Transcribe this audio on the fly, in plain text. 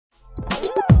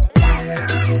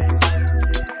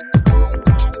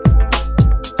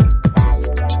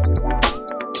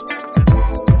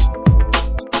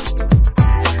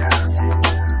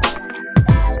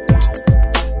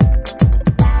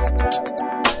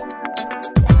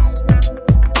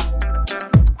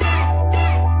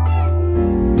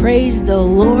Praise the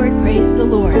Lord, praise the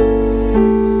Lord.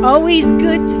 Always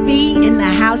good to be in the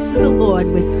house of the Lord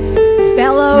with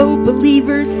fellow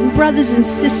believers and brothers and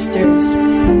sisters.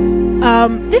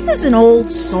 This is an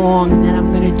old song that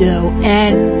I'm going to do,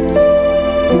 and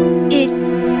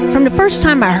from the first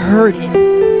time I heard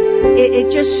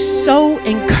it just so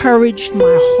encouraged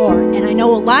my heart. And I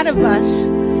know a lot of us,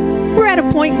 we're at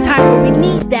a point in time where we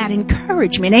need that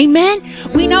encouragement. Amen?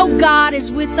 We know God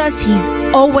is with us. He's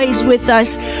always with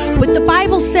us. But the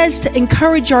Bible says to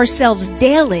encourage ourselves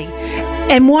daily.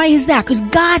 And why is that? Because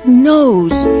God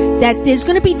knows that there's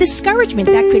going to be discouragement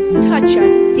that could touch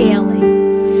us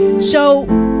daily. So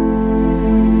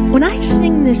when I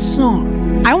sing this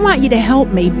song, I want you to help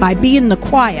me by being the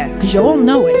choir, because you all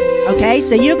know it. Okay?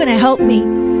 So you're going to help me.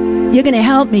 You're going to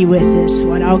help me with this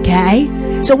one. Okay?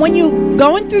 So when you're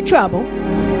going through trouble,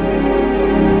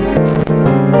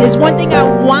 there's one thing I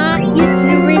want you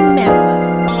to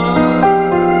remember.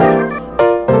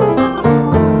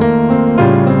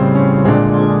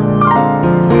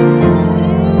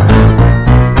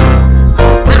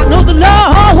 I know the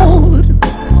Lord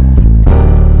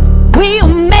will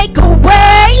make a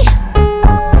way.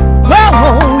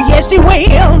 Oh, yes, He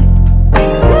will.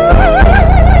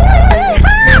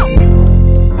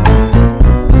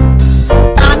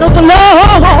 The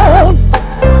Lord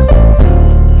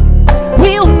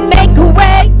will make a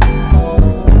way.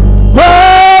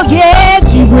 Oh,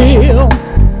 yes, He will.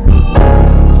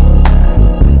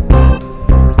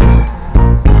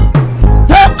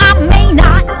 Though I may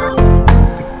not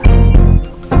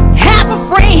have a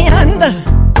friend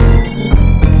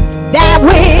that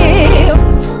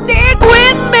will stick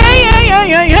with me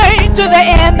to the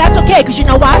end, that's okay, because you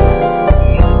know what?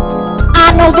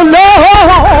 I know the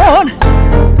Lord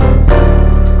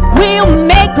will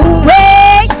make a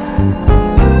way.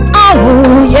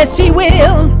 Oh, yes, He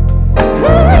will.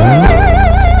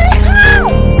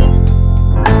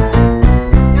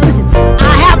 Now listen,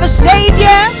 I have a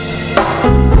Savior.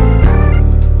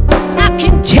 I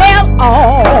can tell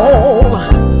all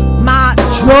my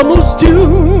troubles to.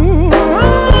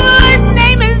 His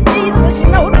name is Jesus. You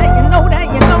know that, you know that,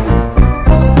 you know.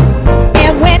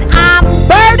 And when I'm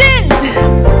burdened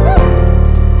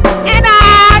and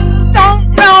I don't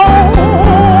know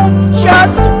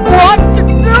just what to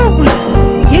do,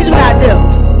 here's what I do.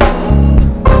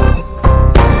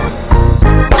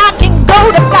 I can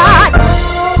go to God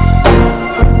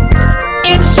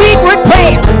in secret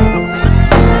prayer,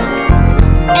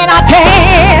 and I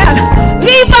can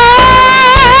leave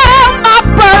all my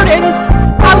burdens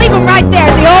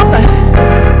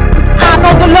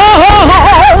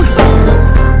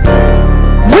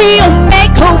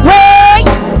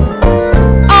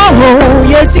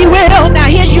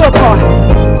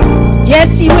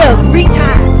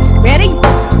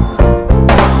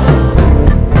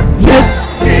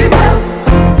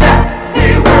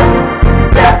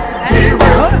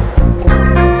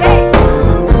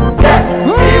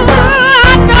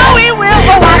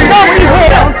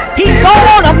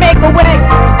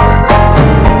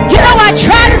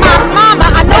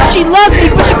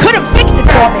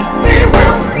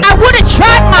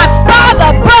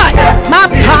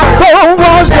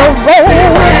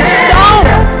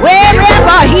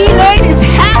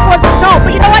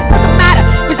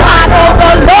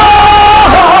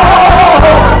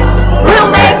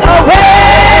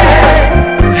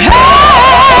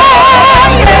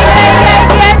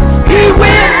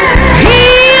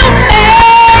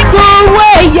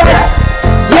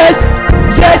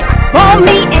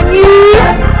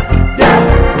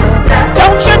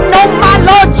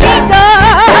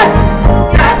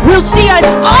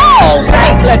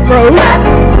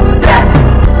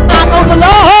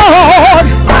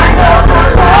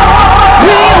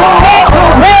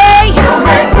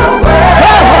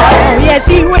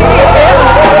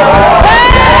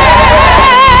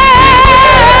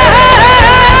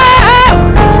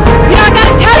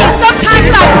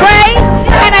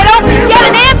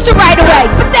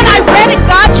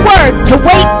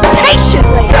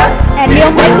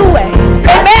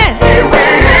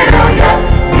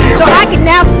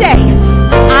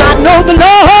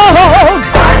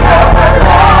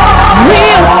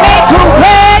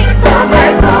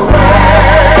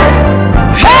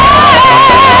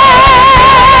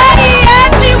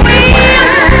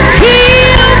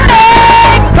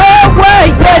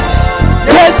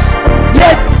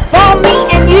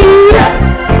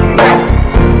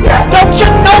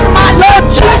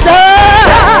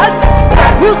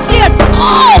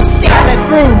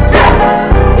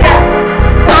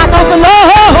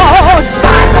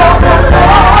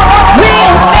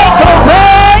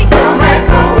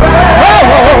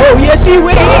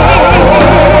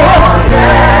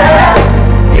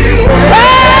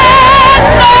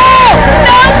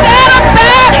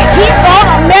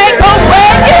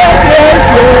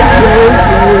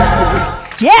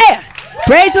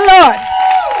Praise the Lord.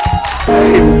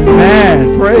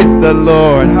 Amen. Praise the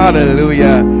Lord.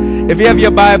 Hallelujah. If you have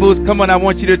your Bibles, come on, I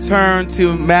want you to turn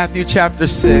to Matthew chapter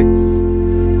 6.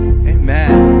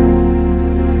 Amen.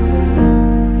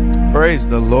 Praise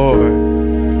the Lord.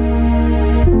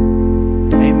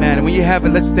 Amen. And when you have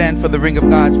it, let's stand for the ring of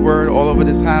God's word all over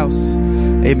this house.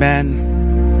 Amen.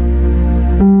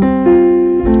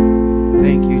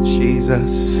 Thank you,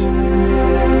 Jesus.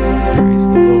 Praise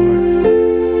the Lord.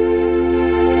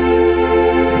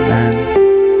 Amen.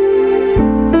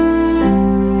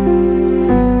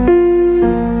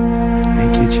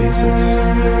 Thank you, Jesus.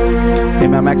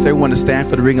 Amen. I'm asking everyone to stand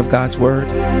for the ring of God's word.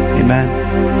 Amen.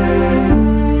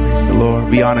 Praise the Lord.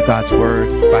 We honor God's word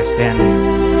by standing.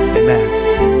 Amen.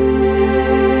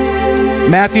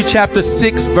 Matthew chapter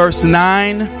 6, verse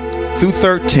 9 through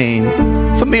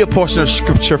 13. For me, a portion of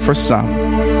scripture for some.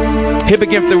 Here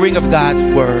begins the ring of God's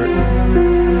word.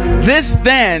 This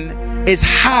then is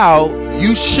how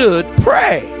you should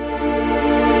pray.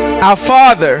 Our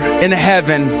Father in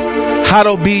heaven,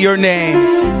 hallowed be your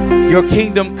name. Your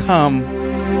kingdom come.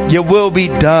 Your will be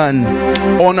done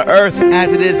on earth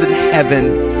as it is in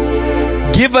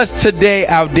heaven. Give us today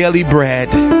our daily bread.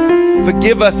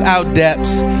 Forgive us our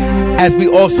debts as we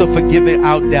also forgive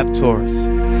our debtors.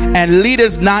 And lead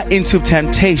us not into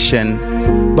temptation,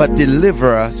 but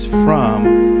deliver us from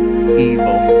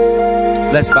evil.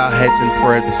 Let's bow our heads in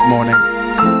prayer this morning.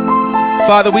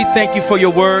 Father, we thank you for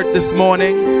your word this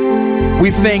morning.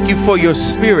 We thank you for your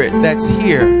spirit that's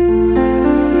here.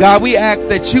 God, we ask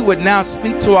that you would now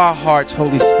speak to our hearts,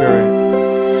 Holy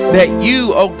Spirit. That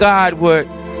you, oh God, would,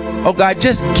 oh God,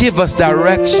 just give us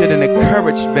direction and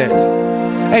encouragement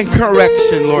and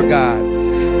correction, Lord God.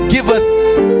 Give us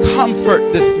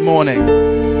comfort this morning.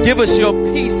 Give us your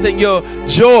peace and your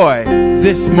joy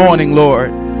this morning,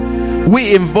 Lord.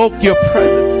 We invoke your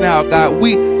presence now, God.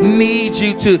 We need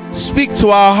you to speak to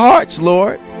our hearts,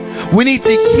 Lord. We need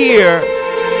to hear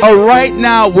a right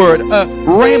now word, a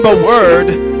rainbow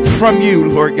word from you,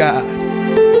 Lord God.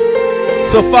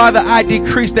 So, Father, I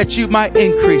decrease that you might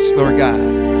increase, Lord God.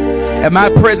 And my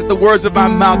prayers that the words of my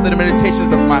mouth and the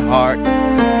meditations of my heart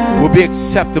will be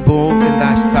acceptable in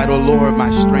thy sight, O Lord, my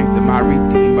strength and my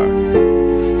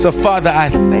redeemer. So, Father, I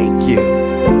thank you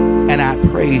and I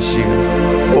praise you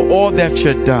for all that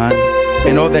you've done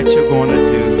and all that you're going to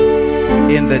do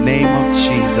in the name of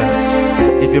Jesus.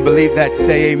 If you believe that,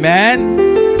 say amen.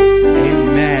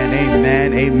 Amen,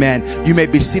 amen, amen. You may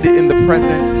be seated in the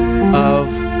presence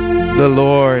of the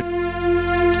Lord.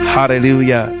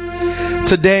 Hallelujah.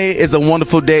 Today is a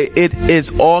wonderful day. It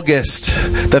is August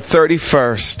the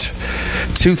 31st,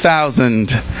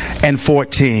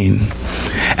 2014.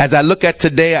 As I look at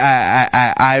today,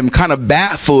 I'm kind of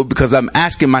baffled because I'm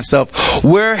asking myself,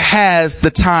 where has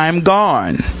the time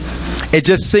gone? It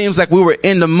just seems like we were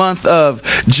in the month of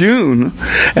June.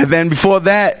 And then before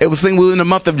that, it was we were in the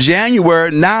month of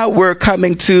January. Now we're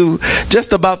coming to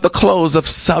just about the close of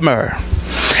summer.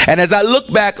 And as I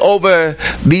look back over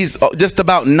these just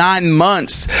about 9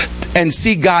 months and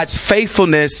see God's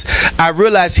faithfulness, I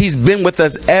realize he's been with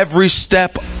us every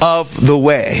step of the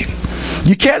way.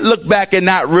 You can't look back and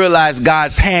not realize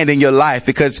God's hand in your life,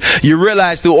 because you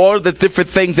realize through all the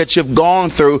different things that you've gone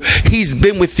through, he's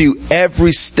been with you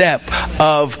every step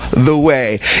of the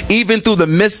way. Even through the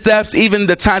missteps, even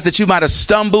the times that you might have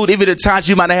stumbled, even the times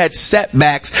you might have had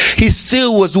setbacks, he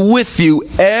still was with you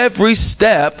every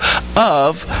step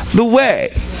of the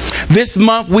way. This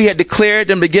month, we had declared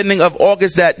in the beginning of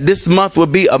August that this month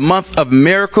would be a month of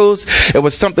miracles. It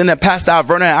was something that Pastor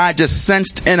Alverna and I just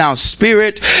sensed in our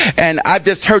spirit. And I've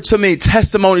just heard so many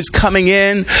testimonies coming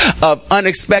in of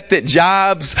unexpected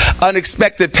jobs,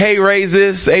 unexpected pay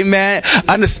raises, amen,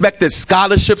 unexpected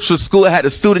scholarships for school. I had a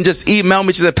student just email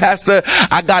me. She said, Pastor,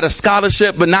 I got a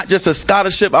scholarship, but not just a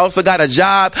scholarship. I also got a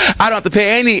job. I don't have to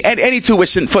pay any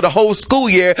tuition for the whole school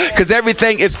year because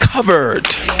everything is covered.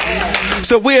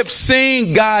 So we have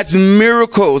seen God's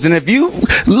miracles. And if you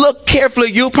look carefully,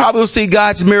 you'll probably see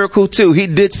God's miracle too. He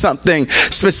did something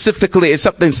specifically and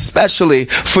something specially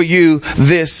for you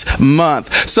this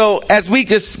month. So as we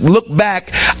just look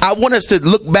back, I want us to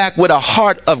look back with a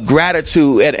heart of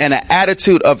gratitude and an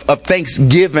attitude of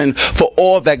thanksgiving for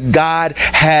all that God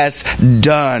has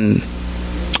done.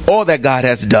 all that God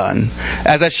has done.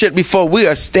 As I shared before, we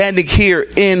are standing here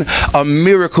in a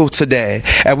miracle today.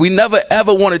 And we never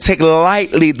ever want to take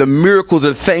lightly the miracles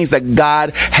and things that God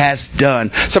has done.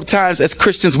 Sometimes as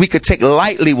Christians, we could take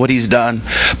lightly what he's done.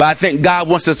 But I think God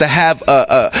wants us to have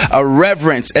a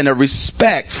reverence and a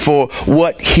respect for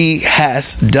what he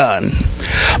has done.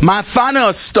 My final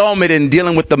installment in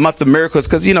dealing with the month of miracles,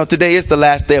 because, today is the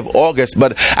last day of August,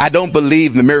 but I don't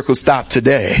believe the miracles stop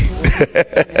today.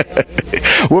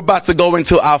 We're about to go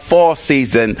into our fall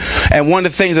season. And one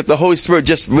of the things that the Holy Spirit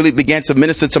just really began to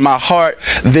minister to my heart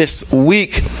this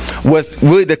week was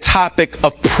really the topic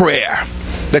of prayer.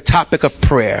 The topic of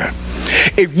prayer.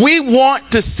 If we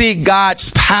want to see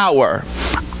God's power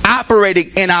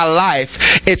operating in our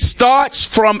life, it starts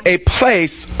from a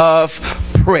place of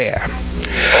prayer.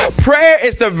 Prayer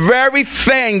is the very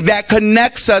thing that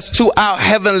connects us to our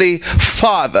Heavenly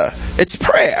Father. It's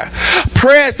prayer.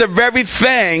 Prayer is the very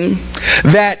thing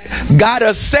that got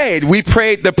us saved. We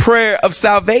prayed the prayer of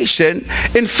salvation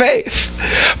in faith.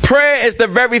 Prayer is the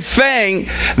very thing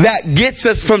that gets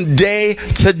us from day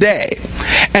to day.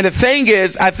 And the thing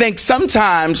is, I think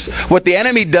sometimes what the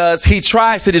enemy does, he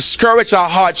tries to discourage our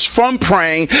hearts from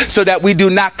praying so that we do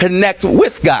not connect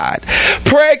with God.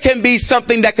 Prayer can be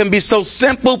something that can be so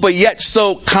simple but yet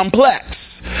so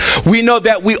complex. We know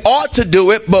that we ought to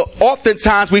do it, but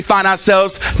oftentimes we find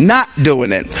ourselves not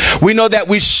doing it. We know that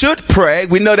we should pray.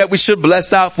 We know that we should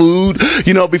bless our food,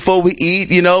 before we eat,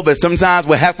 but sometimes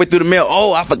we're halfway through the meal.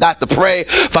 Oh, I forgot to pray.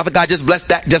 Father God, just bless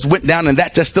that. Just went down and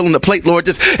that just still in the plate, Lord.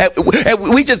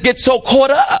 We just get so caught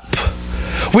up.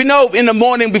 We know in the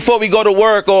morning before we go to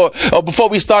work or before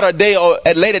we start our day or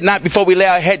late at night before we lay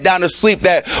our head down to sleep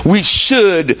that we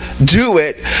should do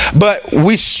it, but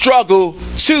we struggle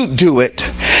to do it.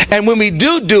 And when we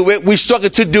do it, we struggle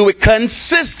to do it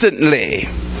consistently.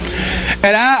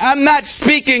 And I'm not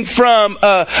speaking from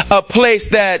a place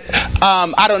that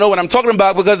I don't know what I'm talking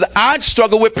about, because I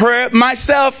struggle with prayer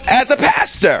myself as a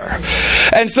pastor.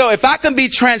 And so if I can be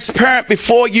transparent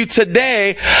before you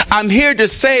today, I'm here to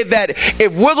say that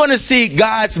if we're going to see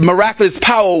God's miraculous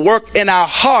power work in our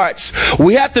hearts,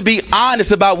 we have to be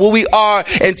honest about where we are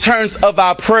in terms of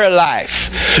our prayer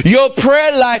life. Your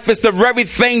prayer life is the very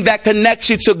thing that connects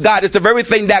you to God. It's the very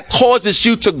thing that causes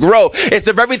you to grow. It's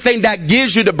the very thing that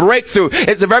gives you the breakthrough.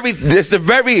 It's the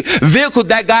very vehicle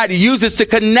that God uses to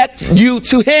connect you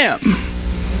to Him.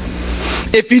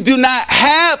 If you do not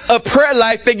have a prayer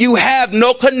life, then you have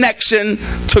no connection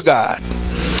to God.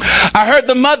 I heard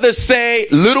the mother say,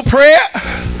 little prayer,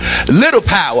 little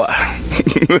power.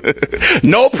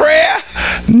 No prayer,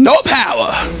 no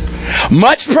power.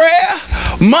 Much prayer,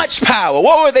 much power.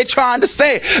 What were they trying to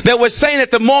say? They were saying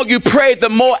that the more you prayed, the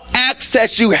more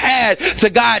access you had to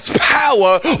God's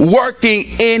power working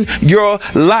in your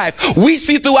life. We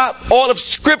see throughout all of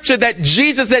Scripture that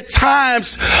Jesus at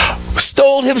times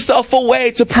stole himself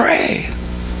away to pray.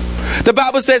 The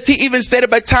Bible says he even stayed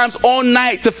up at times all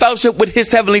night to fellowship with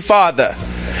his Heavenly Father.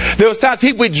 There was times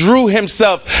he withdrew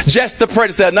himself just to pray,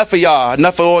 to say, enough of y'all,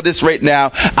 enough of all this right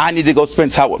now. I need to go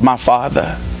spend time with my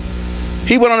Father.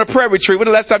 He went on a prayer retreat. When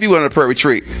the last time you went on a prayer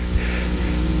retreat?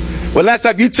 When last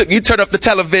time you turned off the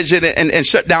television and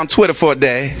shut down Twitter for a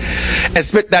day and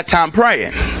spent that time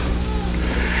praying?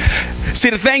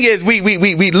 See, the thing is,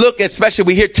 we look, especially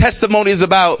we hear testimonies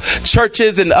about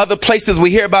churches and other places. We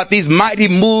hear about these mighty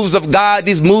moves of God,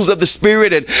 these moves of the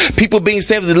Spirit, and people being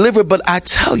saved and delivered. But I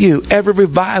tell you, every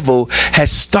revival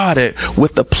has started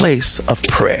with a place of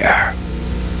prayer.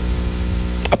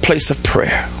 A place of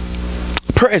prayer.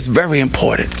 Prayer is very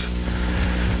important.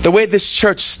 The way this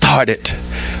church started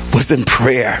was in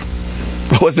prayer.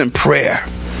 It was in prayer.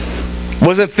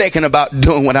 Wasn't thinking about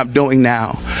doing what I'm doing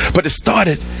now, but it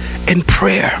started in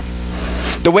prayer.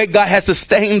 The way God has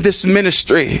sustained this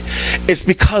ministry is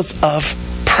because of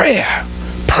prayer.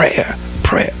 Prayer,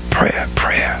 prayer, prayer,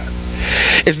 prayer.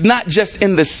 It's not just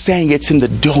in the saying, it's in the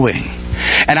doing.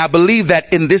 And I believe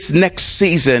that in this next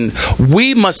season,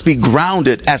 we must be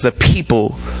grounded as a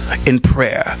people in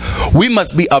prayer. We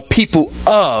must be a people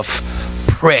of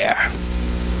prayer.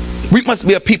 We must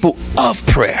be a people of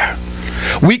prayer.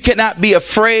 We cannot be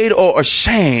afraid or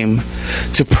ashamed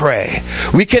to pray.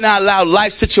 We cannot allow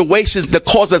life situations to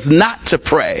cause us not to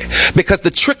pray, because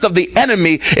the trick of the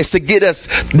enemy is to get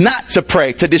us not to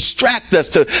pray, to distract us,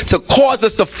 to cause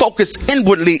us to focus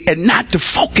inwardly and not to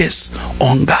focus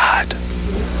on God.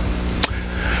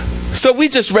 So we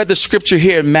just read the scripture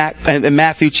here in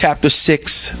Matthew chapter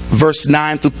 6, verse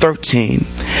 9 through 13.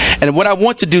 And what I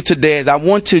want to do today is I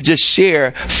want to just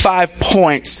share 5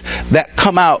 points that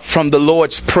come out from the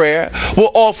Lord's Prayer. We're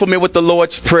all familiar with the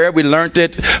Lord's Prayer. We learned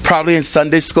it probably in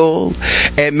Sunday school.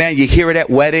 And man, you hear it at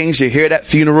weddings, you hear it at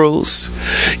funerals,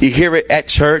 you hear it at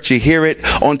church, you hear it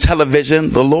on television,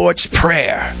 the Lord's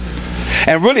Prayer.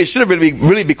 And really, it should have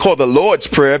really be called the Lord's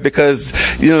Prayer, because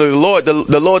the Lord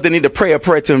didn't need to pray a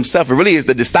prayer to himself. It really is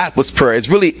the disciples' prayer. It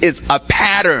really is a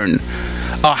pattern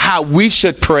of how we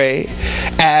should pray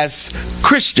as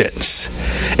Christians.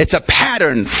 It's a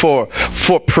pattern for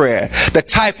prayer, the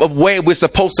type of way we're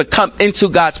supposed to come into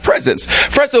God's presence.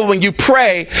 First of all, when you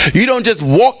pray, you don't just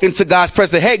walk into God's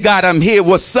presence. Hey, God, I'm here.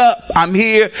 What's up? I'm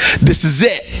here. This is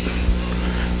it.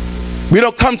 We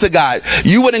don't come to God.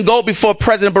 You wouldn't go before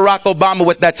President Barack Obama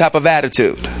with that type of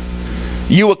attitude.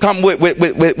 You would come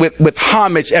with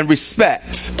homage and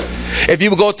respect. If you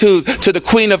would go to the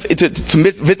Queen of to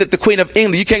visit the Queen of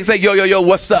England, you can't say yo,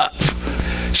 what's up?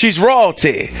 She's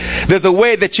royalty. There's a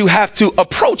way that you have to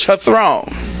approach her throne.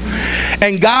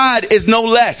 And God is no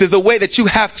less. There's a way that you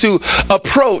have to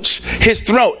approach his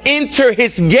throne. Enter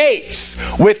his gates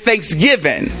with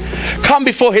thanksgiving. Come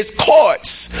before his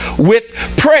courts with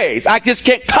praise. I just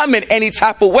can't come in any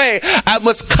type of way. I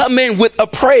must come in with a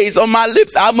praise on my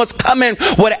lips. I must come in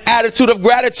with an attitude of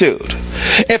gratitude.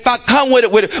 If I come with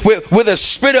a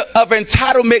spirit of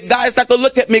entitlement, God is not going to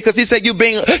look at me, because he said you're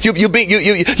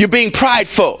being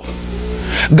prideful.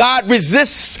 God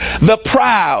resists the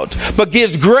proud, but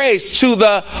gives grace to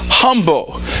the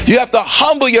humble. You have to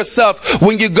humble yourself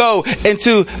when you go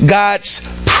into God's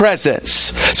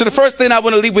presence. So the first thing I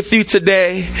want to leave with you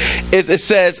today is it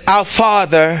says, Our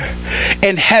Father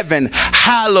in heaven,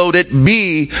 hallowed it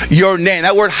be your name.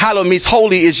 That word hallowed means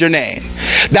holy is your name.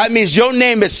 That means your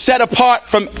name is set apart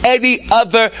from any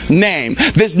other name.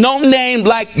 There's no name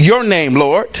like your name,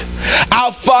 Lord.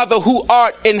 Our Father who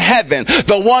art in heaven,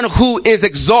 the one who is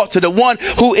exalted, the one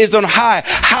who is on high,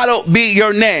 hallowed be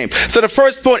your name. So the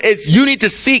first point is you need to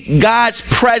seek God's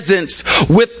presence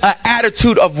with an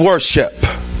attitude of worship.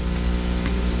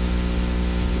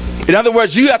 In other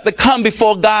words, you have to come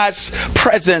before God's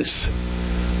presence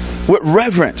with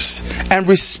reverence and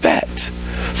respect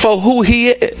for who he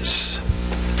is.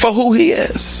 For who he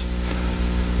is.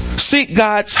 Seek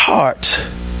God's heart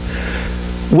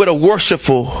with a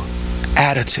worshipful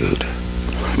attitude.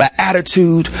 An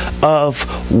attitude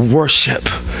of worship.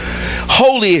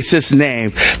 Holy is his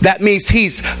name. That means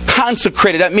he's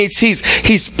consecrated. That means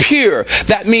he's pure.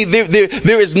 That means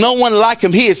there is no one like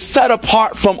him. He is set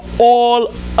apart from all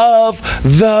of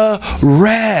the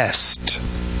rest.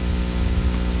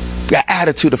 An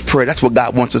attitude of prayer. That's what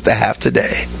God wants us to have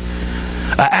today.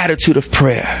 An attitude of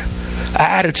prayer. An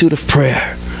attitude of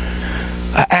prayer.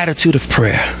 An attitude of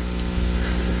prayer.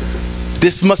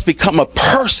 This must become a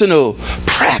personal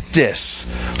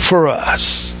practice for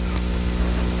us.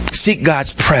 Seek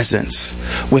God's presence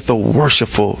with a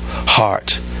worshipful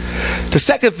heart. The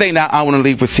second thing that I want to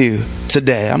leave with you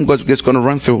today, I'm just going to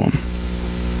run through them.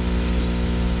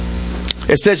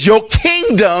 It says, your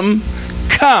kingdom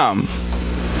come.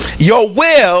 Your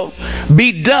will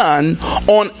be done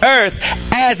on earth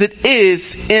as it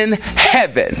is in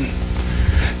heaven.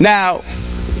 Now,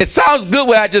 it sounds good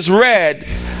what I just read,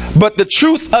 but the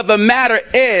truth of the matter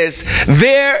is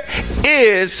there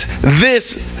is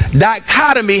this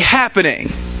dichotomy happening.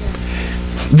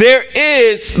 There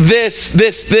is this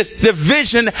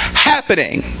division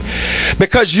happening.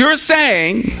 Because you're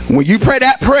saying, when you pray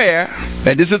that prayer,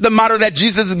 and this is the motto that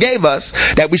Jesus gave us,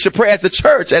 that we should pray as a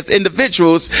church, as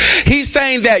individuals, he's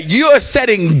saying that you are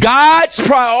setting God's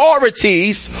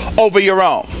priorities over your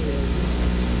own.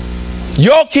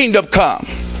 Your kingdom come.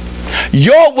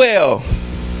 Your will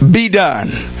be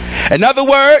done. In other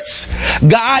words,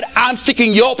 God, I'm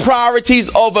seeking your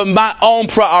priorities over my own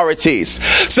priorities.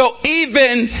 So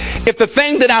even if the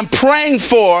thing that I'm praying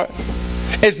for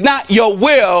is not your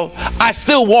will, I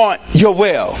still want your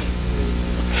will.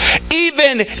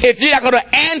 Even if you're not going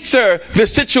to answer the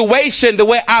situation the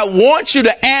way I want you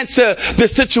to answer the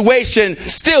situation,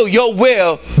 still your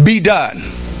will be done.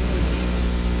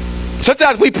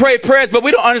 Sometimes we pray prayers, but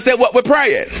we don't understand what we're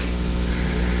praying.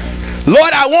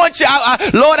 Lord, I want you.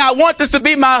 Lord, I want this to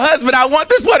be my husband. I want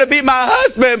this one to be my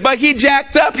husband. But he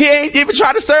jacked up. He ain't even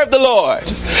trying to serve the Lord.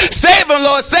 Save him,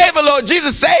 Lord. Save him, Lord.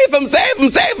 Jesus, save him, save him,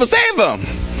 save him, save him.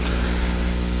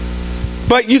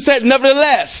 But you said,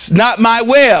 nevertheless, not my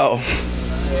will,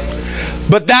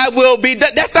 but thy will be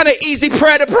done. That's not an easy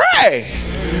prayer to pray.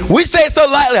 We say it so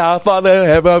lightly. Our Father,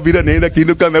 hallowed be thy name, thy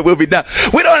kingdom come, thy will be done.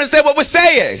 We don't understand what we're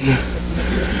saying.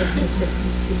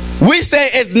 We say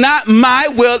it's not my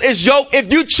will, it's your.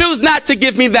 If you choose not to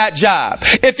give me that job,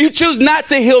 if you choose not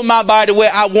to heal my body the way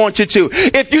I want you to,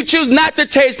 if you choose not to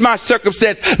change my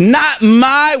circumstance, not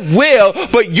my will,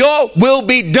 but your will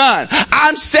be done.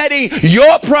 I'm setting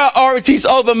your priorities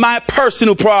over my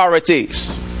personal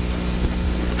priorities.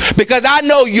 Because I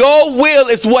know your will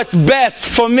is what's best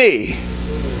for me.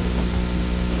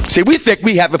 See, we think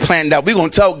we have it planned out. We're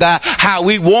going to tell God how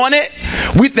we want it.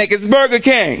 We think it's Burger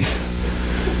King.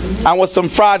 I want some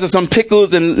fries and some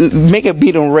pickles and make it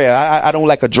medium rare. I don't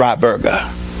like a dry burger.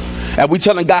 And we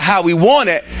telling God how we want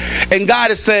it. And God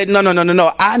has said, no.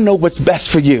 I know what's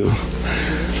best for you.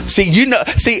 See,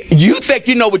 you think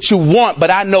you know what you want,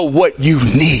 but I know what you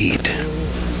need.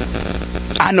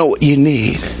 I know what you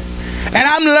need. And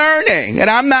I'm learning, and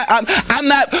I'm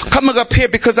not coming up here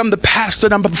because I'm the pastor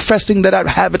and I'm professing that I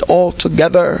have it all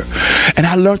together. And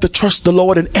I learned to trust the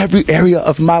Lord in every area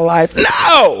of my life.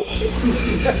 No!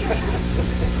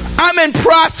 I'm in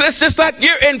process just like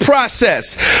you're in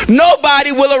process.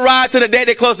 Nobody will arrive to the day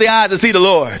they close their eyes and see the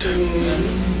Lord.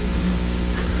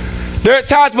 There are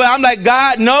times where I'm like,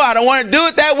 God, no, I don't want to do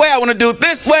it that way. I want to do it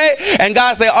this way. And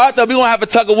God say, Arthur, we're going to have a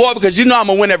tug of war because you know I'm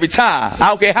going to win every time. I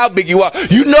don't care how big you are.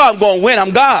 You know I'm going to win. I'm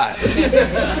God.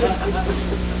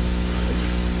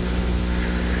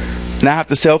 And I have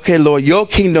to say, okay, Lord, your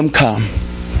kingdom come.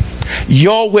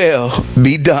 Your will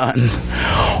be done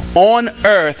on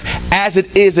earth as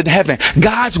it is in heaven.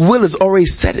 God's will is already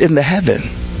set in the heaven.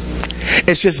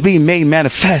 It's just being made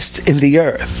manifest in the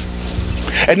earth.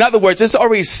 In other words, it's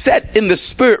already set in the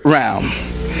spirit realm.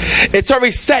 It's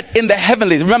already set in the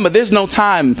heavenlies. Remember, there's no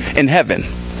time in heaven.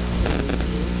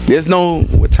 There's no,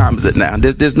 what time is it now?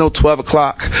 There's no 12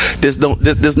 o'clock. There's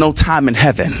no time in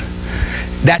heaven.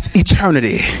 That's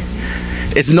eternity.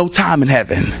 It's no time in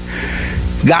heaven.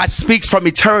 God speaks from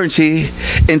eternity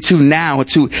into now,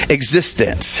 into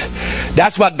existence.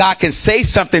 That's why God can say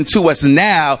something to us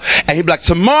now, and he'll be like,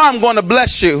 tomorrow I'm going to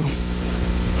bless you.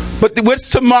 But what's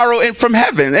tomorrow in from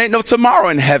heaven? There ain't no tomorrow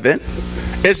in heaven.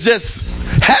 It's just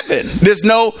heaven. There's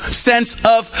no sense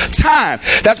of time.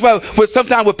 That's why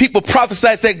sometimes when people prophesy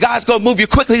and say God's going to move you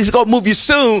quickly, he's going to move you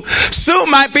soon. Soon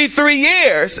might be 3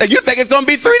 years, and you think it's going to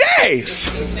be 3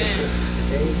 days.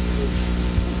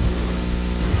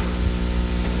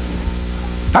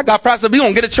 I got prophesied we're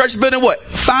going to get a church building,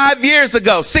 5 years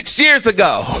ago, 6 years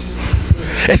ago.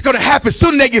 It's going to happen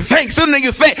sooner than you think.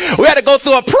 We had to go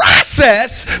through a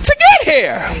process to get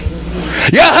here.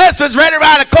 Your husband's ready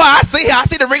around the corner. I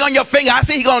see the ring on your finger. I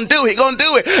see he's going to do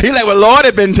it. He's like, well, Lord,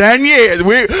 it's been 10 years.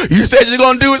 You said you're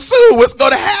going to do it soon. What's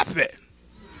going to happen?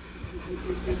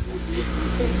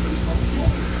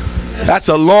 That's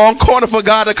a long corner for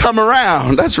God to come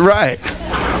around. That's right.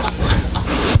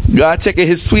 God taking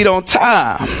his sweet on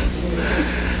time.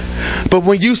 But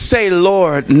when you say,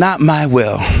 Lord, not my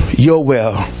will,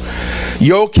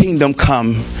 your kingdom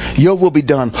come, your will be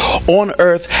done on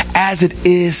earth as it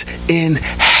is in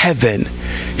heaven.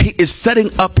 He is setting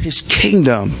up his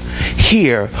kingdom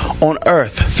here on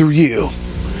earth through you.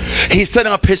 He's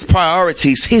setting up his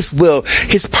priorities, his will,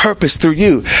 his purpose through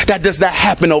you. That does not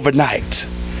happen overnight.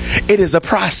 It is a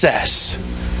process.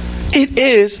 It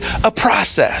is a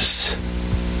process.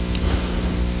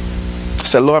 I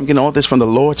said, Lord, I'm getting all this from the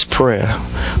Lord's Prayer.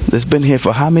 That's been here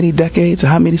for how many decades,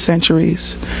 how many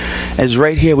centuries? And it's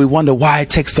right here. We wonder why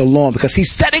it takes so long, because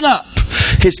he's setting up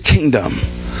his kingdom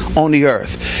on the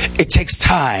earth. It takes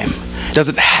time. It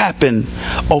doesn't happen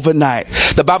overnight.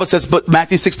 The Bible says, but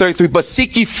Matthew 6:33, but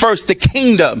seek ye first the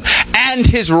kingdom and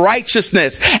his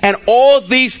righteousness, and all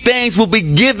these things will be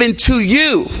given to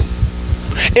you.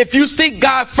 If you seek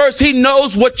God first, he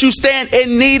knows what you stand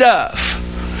in need of.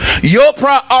 Your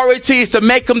priority is to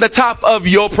make him the top of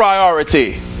your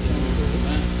priority.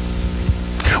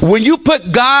 When you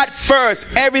put God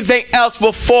first, everything else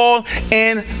will fall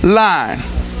in line.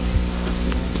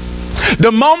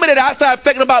 The moment that I started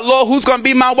thinking about, Lord, who's going to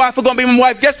be my wife,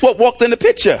 guess what walked in the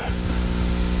picture?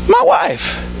 My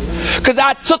wife. Because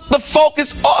I took the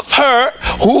focus off her,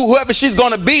 whoever she's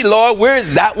going to be, Lord. Where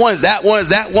is that one? Is that one? Is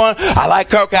that one? I like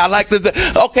her. Okay, I like this.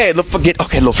 Okay, Lord,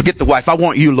 forget the wife. I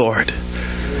want you, Lord.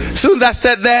 As soon as I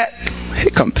said that, here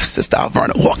comes Sister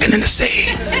Alverna walking in the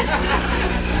scene,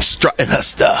 strutting her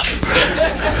stuff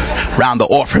around the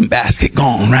orphan basket,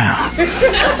 going round.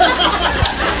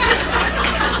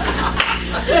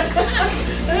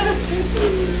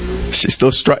 She's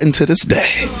still strutting to this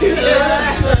day.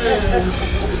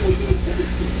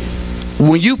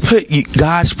 When you put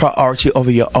God's priority over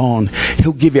your own,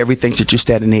 he'll give you everything that you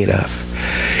stand in need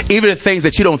of. Even the things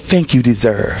that you don't think you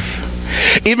deserve.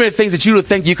 Even the things that you don't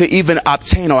think you could even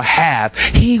obtain or have,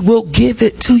 he will give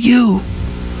it to you.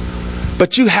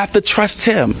 but you have to trust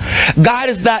him. God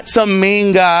is not some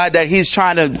mean God that he's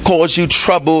trying to cause you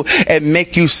trouble and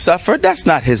make you suffer. That's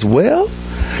not his will.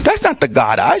 That's not the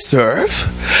God I serve.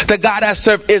 The God I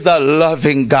serve is a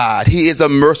loving God. He is a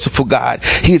merciful God.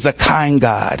 He's a kind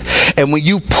God. And when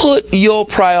you put your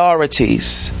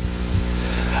priorities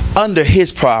under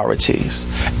his priorities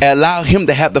and allow him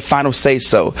to have the final say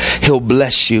so, he'll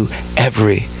bless you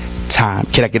every time.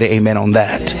 Can I get an amen on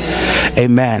that?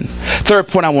 Amen. Third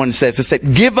point I want to say is to say,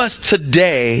 give us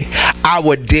today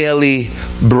our daily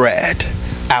bread.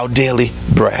 Our daily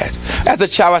bread. As a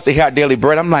child, I say, hear our daily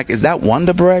bread. I'm like, is that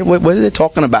Wonder Bread? What are they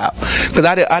talking about? Because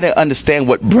I didn't understand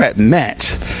what bread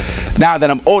meant. Now that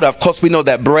I'm older, of course, we know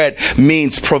that bread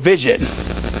means provision.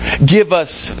 Give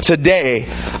us today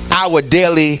our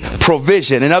daily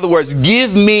provision. In other words,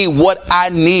 give me what I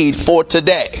need for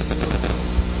today.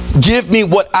 Give me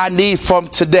what I need from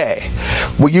today.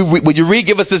 When you read,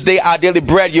 give us this day our daily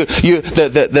bread,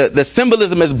 the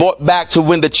symbolism is brought back to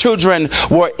when the children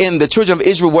of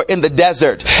Israel were in the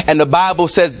desert, and the Bible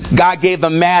says God gave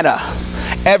them manna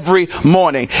every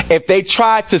morning. If they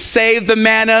tried to save the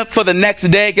manna for the next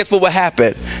day, guess what would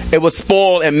happen? It would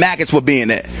spoil and maggots would be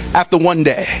in it after one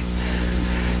day.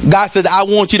 God said, I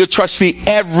want you to trust me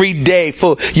every day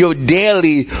for your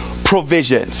daily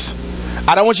provisions.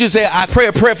 I don't want you to say, I pray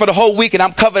a prayer for the whole week and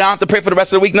I'm covered. I don't have to pray for the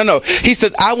rest of the week. No. He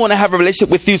says, I want to have a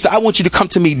relationship with you. So I want you to come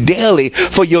to me daily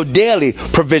for your daily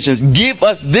provisions. Give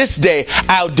us this day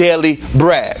our daily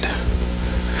bread.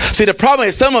 See, the problem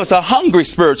is some of us are hungry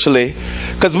spiritually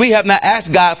because we have not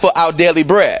asked God for our daily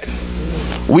bread.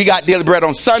 We got daily bread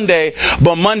on Sunday,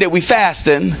 but Monday we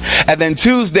fasting, and then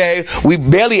Tuesday we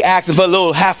barely asking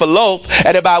for half a loaf,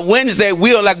 and then by Wednesday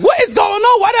we are like, what is going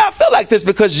on? Why do I feel like this?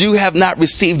 Because you have not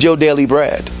received your daily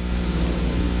bread.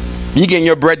 You're getting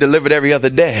your bread delivered every other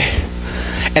day,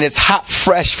 and it's hot,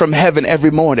 fresh from heaven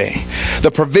every morning.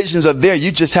 The provisions are there.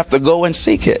 You just have to go and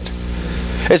seek it.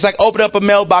 It's like open up a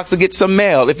mailbox to get some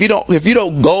mail. If you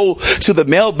don't go to the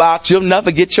mailbox, you'll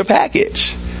never get your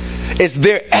package. It's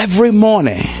there every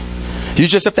morning. You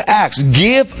just have to ask,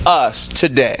 give us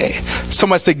today.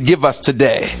 Somebody say, give us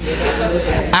today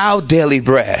our daily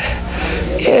bread.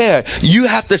 Yeah, you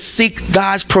have to seek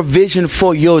God's provision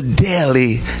for your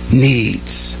daily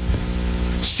needs.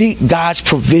 Seek God's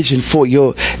provision for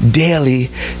your daily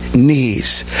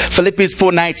needs. Philippians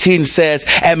 4:19 says,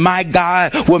 and my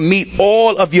God will meet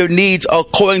all of your needs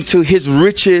according to his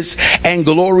riches and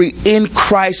glory in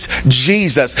Christ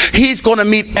Jesus. He's going to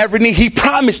meet every need. He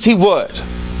promised he would.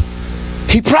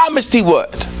 He promised he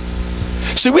would.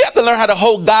 See, we have to learn how to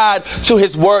hold God to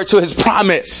his word, to his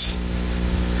promise.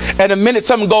 And the minute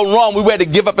something goes wrong, we're ready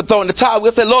to give up and throw in the towel.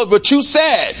 We'll say, Lord, but you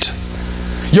said,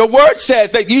 your word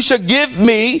says that you should give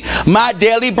me my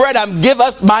daily bread.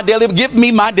 Give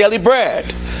me my daily bread.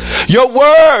 Your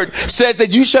word says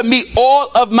that you shall meet all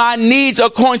of my needs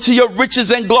according to your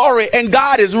riches and glory. And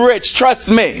God is rich.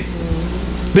 Trust me.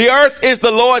 The earth is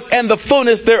the Lord's and the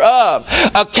fullness thereof.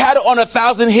 A cattle on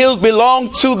 1,000 hills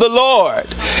belong to the Lord.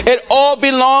 It all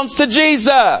belongs to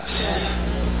Jesus.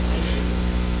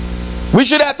 We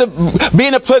should have to be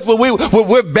in a place where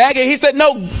we're begging. He said,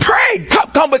 no, pray.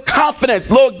 Come with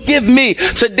confidence. Lord, give me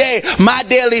today my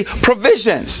daily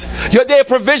provisions. Your daily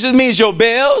provisions means your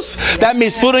bills. That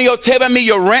means food on your table. That means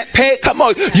your rent paid. Come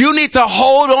on. You need to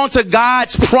hold on to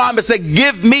God's promise that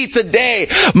give me today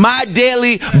my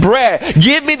daily bread.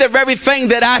 Give me the very thing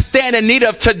that I stand in need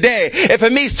of today. If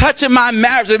it means touching my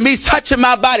marriage, if it means touching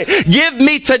my body, give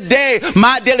me today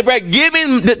my daily bread. Give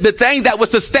me the thing that will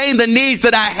sustain the needs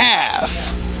that I have.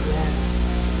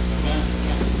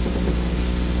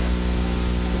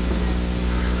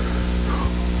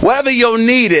 Whatever your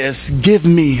need is, give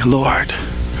me, Lord,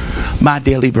 my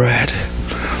daily bread.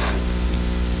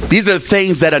 These are the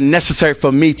things that are necessary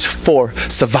for me for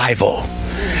survival.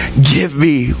 Give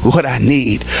me what I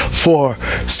need for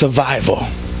survival.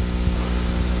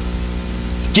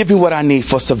 Give me what I need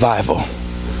for survival.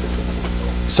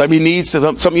 Some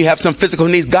of you have some physical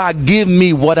needs. God, give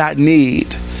me what I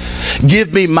need.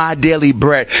 Give me my daily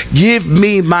bread. Give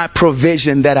me my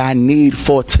provision that I need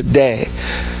for today.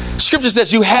 Scripture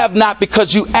says you have not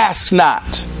because you ask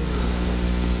not.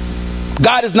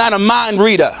 God is not a mind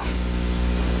reader.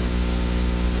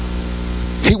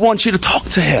 He wants you to talk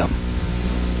to him.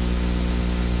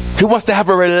 He wants to have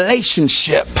a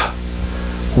relationship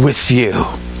with you.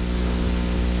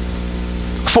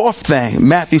 Fourth thing,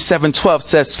 Matthew 7:12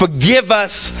 says, forgive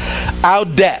us our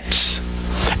debts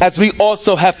as we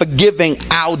also have forgiven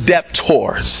our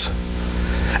debtors.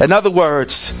 In other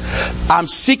words, I'm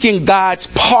seeking God's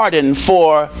pardon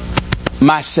for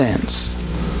my sins.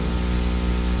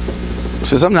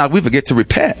 So sometimes we forget to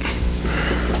repent.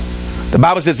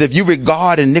 Bible says, if you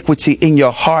regard iniquity in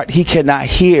your heart, he cannot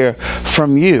hear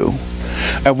from you.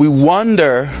 And we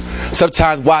wonder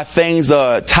sometimes why things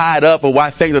are tied up or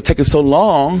why things are taking so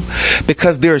long,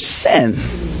 because there's sin.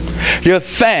 Your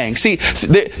thing. See,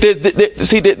 there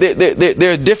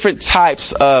are different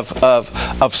types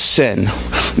of sin.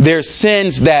 There's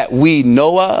sins that we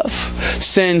know of,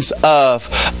 sins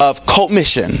of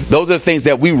commission. Those are the things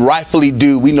that we rightfully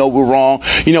do. We know we're wrong.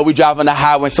 You know, we drive on the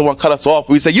highway and someone cut us off.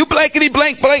 We say, you blankety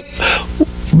blank, blank,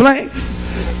 blank.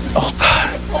 Oh, God.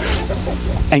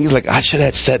 And you're like, I should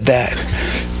have said that.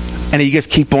 And then you just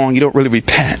keep on. You don't really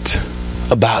repent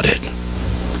about it.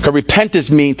 Because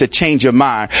repentance means to change your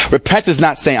mind. Repentance is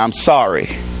not saying, I'm sorry.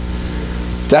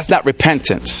 That's not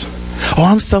repentance. Oh,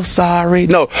 I'm so sorry.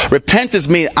 No, repentance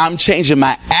means I'm changing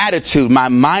my attitude, my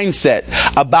mindset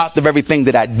about the very thing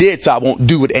that I did, so I won't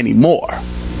do it anymore.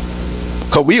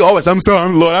 Because we always, I'm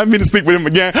sorry, Lord, I didn't mean to sleep with him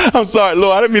again. I'm sorry,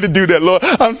 Lord, I didn't mean to do that, Lord.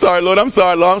 I'm sorry, Lord, I'm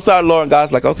sorry, Lord, I'm sorry, Lord. And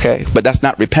God's like, okay, but that's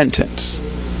not repentance.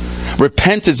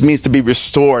 Repentance means to be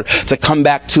restored, to come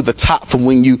back to the top from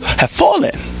when you have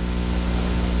fallen.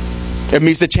 It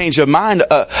means to change your mind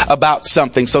about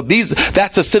something. So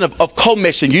that's a sin of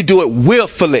commission. You do it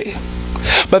willfully.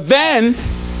 But then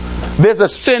there's a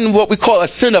sin, what we call a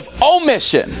sin of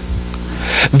omission.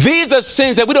 These are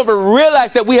sins that we don't even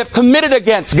realize that we have committed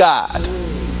against God.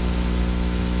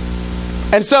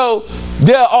 And so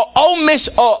there are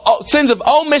sins of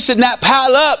omission that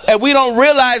pile up, and we don't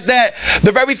realize that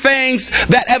the very things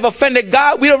that have offended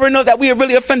God, we don't even know that we have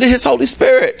really offended His Holy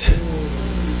Spirit.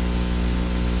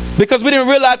 Because we didn't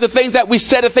realize the things that we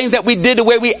said, the things that we did, the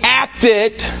way we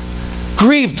acted,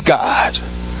 grieved God.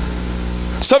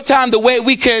 Sometimes the way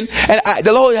we can, and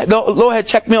the Lord had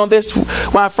checked me on this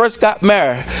when I first got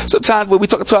married. Sometimes when we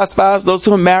talk to our spouse, those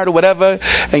who are married or whatever,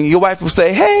 and your wife will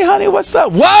say, hey, honey, what's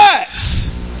up? What?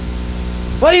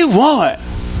 What do you want?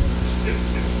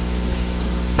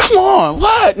 Come on,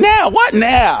 what now? What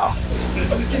now?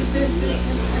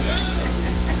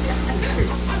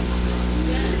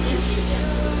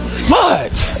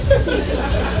 What?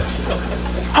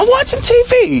 I'm watching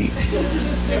TV.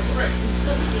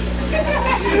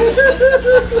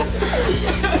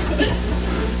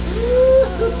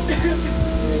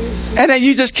 And then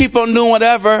you just keep on doing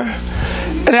whatever.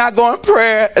 And then I go in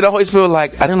prayer, and the Holy Spirit was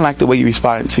like, I didn't like the way you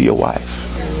responded to your wife.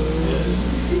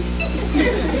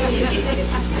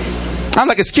 I'm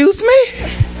like, excuse me?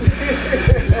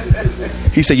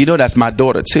 He said, you know that's my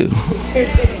daughter too.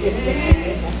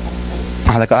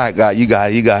 I'm like, all right, God, you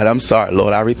got it. I'm sorry,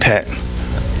 Lord, I repent.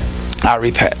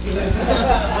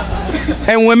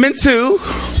 And women too.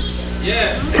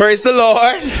 Yeah. Praise the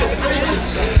Lord.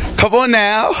 Come on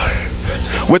now.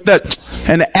 With the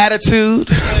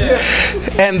attitude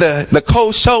and the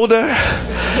cold shoulder.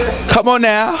 Come on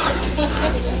now.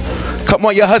 Come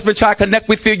on, your husband try to connect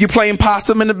with you. You playing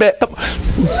possum in the bed.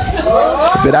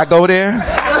 Did I go there?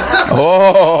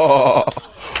 Oh.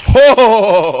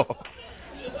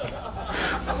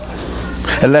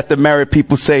 And let the married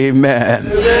people say amen.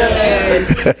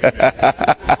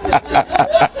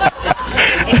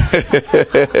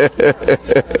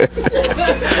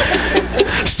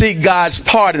 Seek God's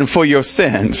pardon for your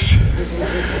sins.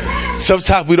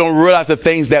 Sometimes we don't realize the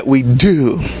things that we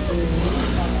do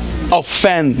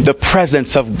offend the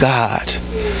presence of God.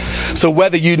 So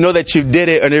whether you know that you did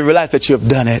it or you realize that you have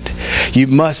done it, you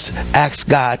must ask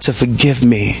God to forgive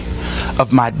me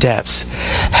of my debts,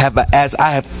 as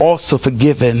I have also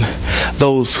forgiven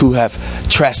those who have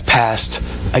trespassed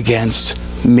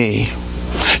against me.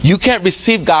 You can't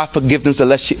receive God's forgiveness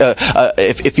unless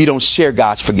if you don't share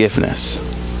God's forgiveness.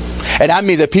 And that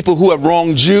means that people who have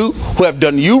wronged you, who have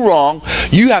done you wrong,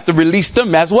 you have to release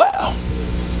them as well.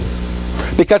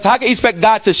 Because how can you expect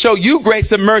God to show you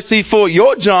grace and mercy for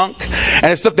your junk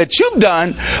and the stuff that you've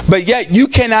done, but yet you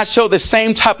cannot show the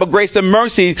same type of grace and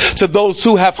mercy to those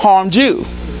who have harmed you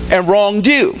and wronged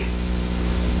you?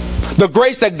 The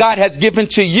grace that God has given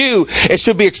to you, it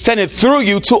should be extended through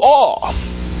you to all.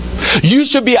 You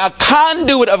should be a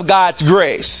conduit of God's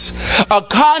grace, a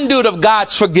conduit of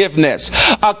God's forgiveness,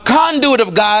 a conduit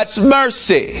of God's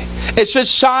mercy. It should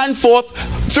shine forth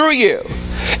through you.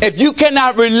 If you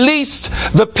cannot release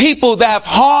the people that have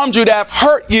harmed you, that have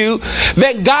hurt you,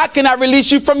 then God cannot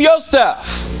release you from your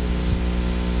stuff.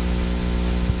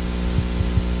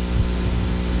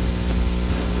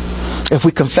 If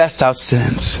we confess our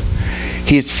sins,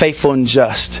 He is faithful and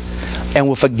just and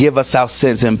will forgive us our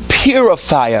sins and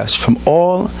purify us from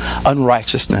all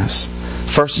unrighteousness.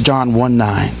 1 John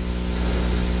 1:9.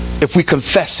 If we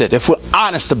confess it, if we're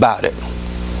honest about it,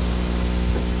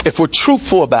 if we're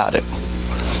truthful about it,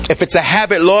 if it's a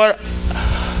habit, Lord,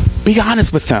 be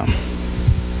honest with Him.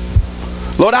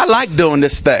 Lord, I like doing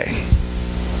this thing.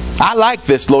 I like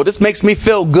this, Lord. This makes me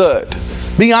feel good.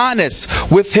 Be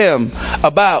honest with him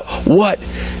about what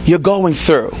you're going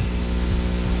through.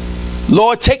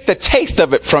 Lord, take the taste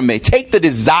of it from me. Take the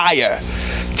desire.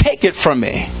 Take it from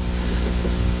me.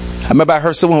 I remember I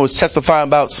heard someone who was testifying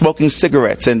about smoking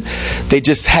cigarettes, and they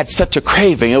just had such a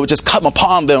craving. It would just come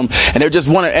upon them, and they just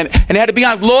wanted, and they had to be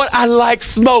honest. Lord, I like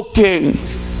smoking.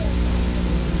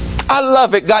 I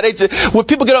love it, God. When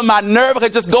people get on my nerve, I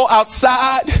can just go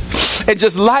outside and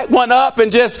just light one up and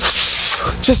just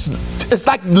it's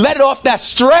like let it off that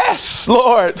stress,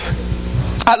 Lord.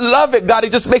 I love it, God.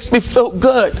 It just makes me feel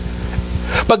good.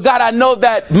 But God, I know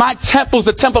that my temple is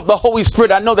the temple of the Holy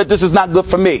Spirit. I know that this is not good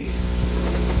for me.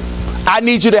 I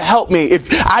need you to help me.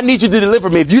 I need you to deliver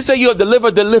me. If you say you'll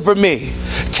deliver me.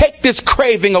 Take this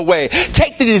craving away.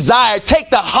 Take the desire. Take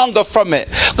the hunger from it.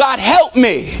 God, help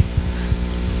me.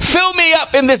 Fill me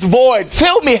up in this void.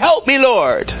 Fill me. Help me,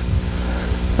 Lord.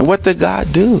 And what did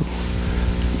God do?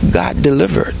 God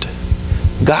delivered.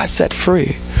 God set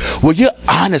free. When you're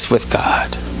honest with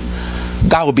God,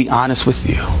 God will be honest with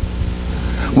you.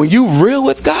 When you're real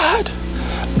with God,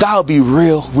 God will be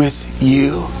real with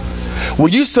you.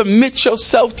 When you submit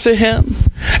yourself to him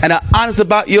and are honest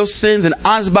about your sins and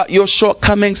honest about your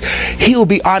shortcomings, he will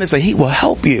be honest and he will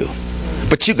help you.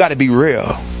 But you got to be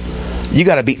real. You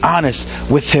got to be honest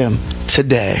with him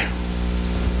today.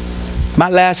 My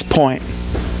last point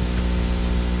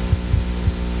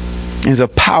is a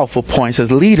powerful point. It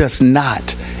says, lead us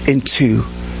not into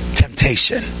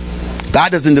temptation.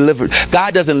 God doesn't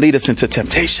lead us into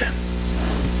temptation,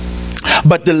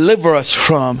 but deliver us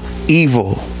from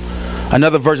evil.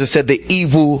 Another version said the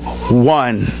evil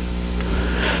one.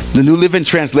 The New Living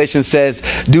Translation says,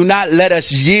 do not let us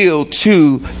yield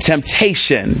to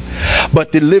temptation,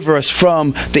 but deliver us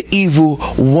from the evil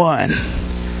one.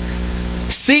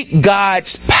 Seek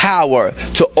God's power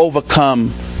to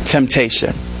overcome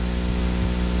temptation.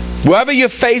 Wherever you're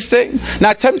facing,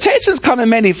 now temptations come in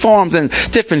many forms and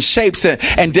different shapes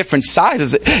and different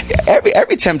sizes.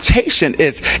 Every temptation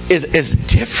is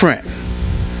different.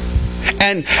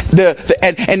 And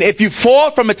and if you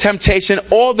fall from a temptation,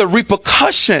 all the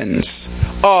repercussions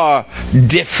are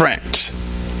different.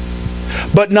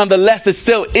 But nonetheless, it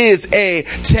still is a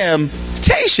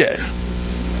temptation.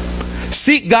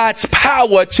 Seek God's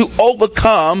power to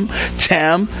overcome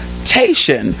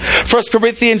temptation. 1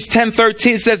 Corinthians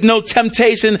 10:13 says, no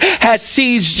temptation has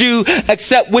seized you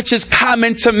except which is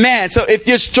common to man. So if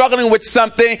you're struggling with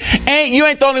something, you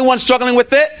ain't the only one struggling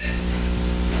with it.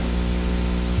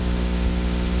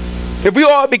 If we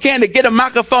all began to get a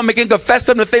microphone, begin to confess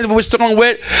some of the things that we're struggling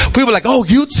with, people were like, oh,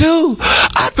 you too?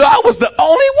 I thought I was the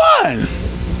only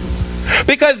one.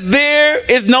 Because there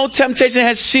is no temptation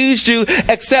has seized you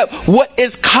except what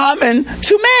is common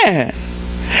to man.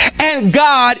 And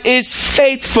God is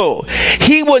faithful.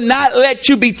 He will not let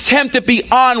you be tempted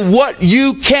beyond what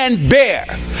you can bear.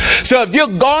 So if you're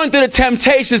going through the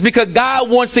temptations, because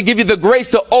God wants to give you the grace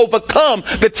to overcome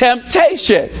the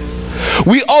temptation.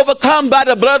 We overcome by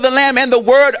the blood of the Lamb and the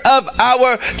word of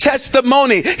our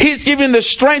testimony. He's giving the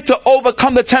strength to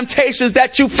overcome the temptations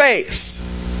that you face.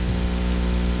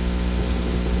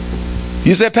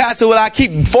 You say, Pastor, well, I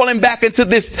keep falling back into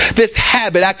this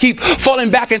habit. I keep falling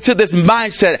back into this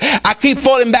mindset. I keep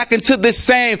falling back into this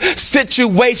same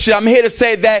situation. I'm here to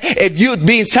say that if you're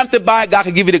being tempted by it, God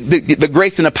can give you the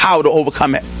grace and the power to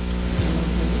overcome it.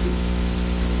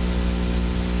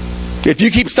 If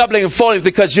you keep stumbling and falling, it's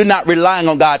because you're not relying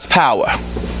on God's power.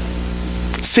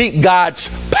 Seek God's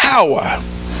power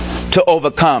to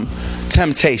overcome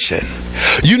temptation.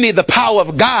 You need the power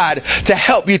of God to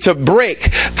help you to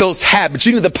break those habits.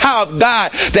 You need the power of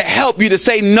God to help you to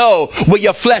say no when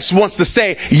your flesh wants to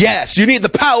say yes. You need the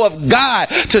power of God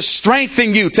to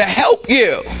strengthen you, to help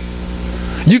you.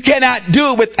 You cannot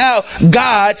do it without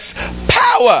God's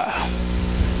power.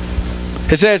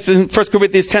 It says in 1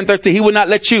 Corinthians 10:13, he will not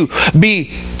let you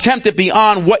be tempted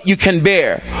beyond what you can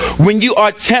bear. When you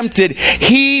are tempted,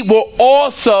 he will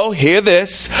also, hear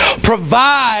this,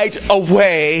 provide a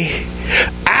way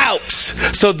out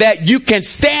so that you can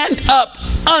stand up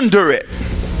under it.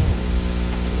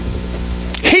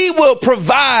 He will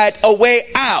provide a way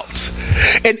out.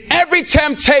 In every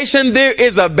temptation, there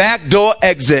is a backdoor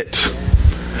exit.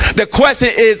 The question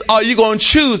is, are you going to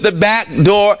choose the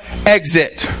backdoor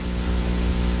exit?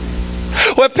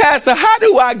 Well, Pastor, how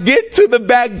do I get to the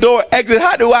back door exit?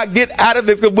 How do I get out of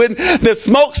this? When the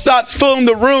smoke starts filling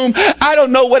the room, I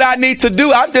don't know what I need to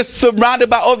do. I'm just surrounded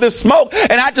by all this smoke,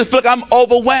 and I just feel like I'm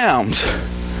overwhelmed.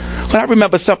 But I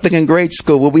remember something in grade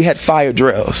school where we had fire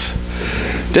drills.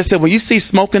 They said, when you see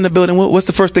smoke in the building, what's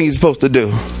the first thing you're supposed to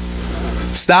do?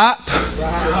 stop,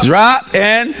 drop,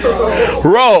 and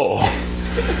roll.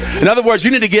 In other words,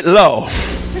 you need to get low.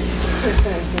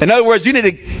 In other words, you need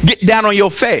to get down on your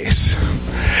face.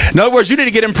 In other words, you need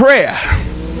to get in prayer.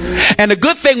 And the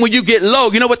good thing when you get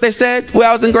low, you know what they said when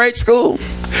I was in grade school?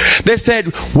 They said,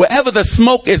 wherever the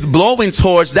smoke is blowing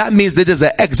towards, that means that there's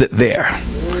an exit there.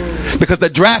 Because the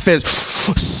draft is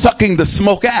sucking the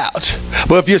smoke out.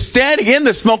 But if you're standing in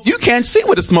the smoke, you can't see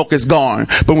where the smoke is going.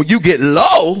 But when you get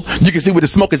low, you can see where the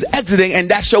smoke is exiting, and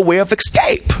that's your way of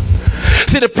escape.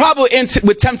 See, the problem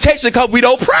with temptation is because we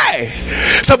don't pray.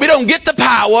 So we don't get the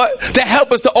power to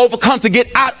help us to overcome, to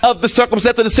get out of the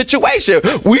circumstance of the situation.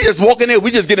 We just walk in there,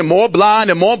 we just getting more blind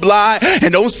and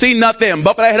don't see nothing.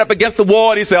 Bumping our head up against the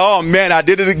wall, and he said, oh man, I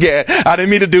did it again. I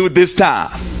didn't mean to do it this time.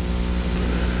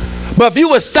 But if you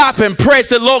would stop and pray,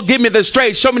 say, Lord, give me the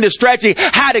strength, show me the strategy,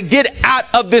 how to get out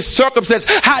of this circumstance,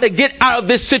 how to get out of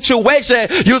this situation,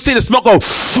 you'll see the smoke go,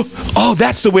 oh,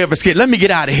 that's the way of escape. Let me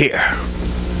get out of here.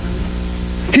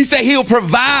 He said he'll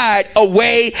provide a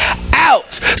way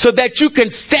out so that you can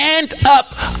stand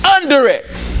up under it.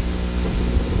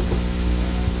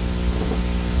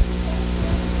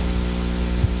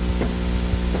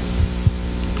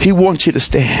 He wants you to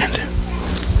stand.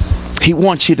 He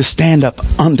wants you to stand up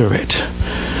under it.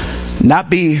 Not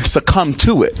be succumb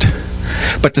to it,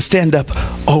 but to stand up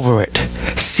over it.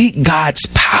 Seek God's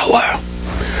power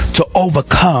to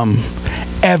overcome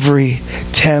every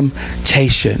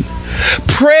temptation.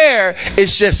 Prayer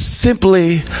is just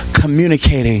simply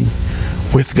communicating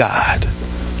with God.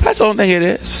 That's the only thing it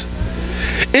is.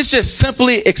 It's just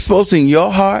simply exposing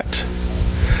your heart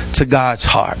to God's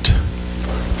heart.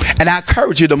 And I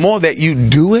encourage you, the more that you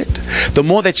do it, the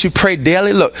more that you pray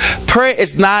daily. Look, prayer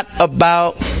is not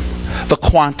about the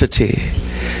quantity.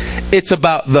 It's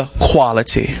about the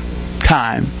quality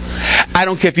time. I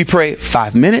don't care if you pray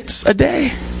 5 minutes a day.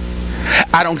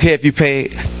 I don't care if you pay,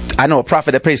 I know a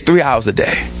prophet that prays 3 hours a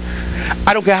day.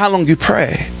 I don't care how long you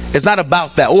pray. It's not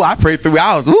about that. Oh, I prayed 3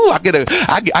 hours. Ooh, I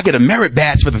get a merit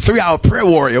badge for the 3-hour prayer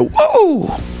warrior.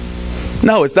 Whoa.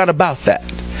 No, it's not about that.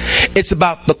 It's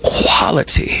about the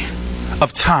quality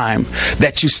of time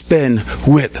that you spend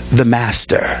with the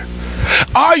Master.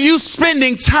 Are you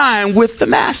spending time with the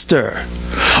Master?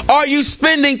 Are you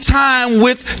spending time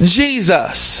with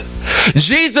Jesus?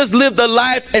 Jesus lived a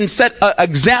life and set an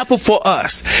example for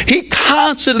us. He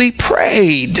constantly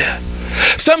prayed.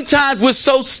 Sometimes we're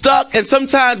so stuck, and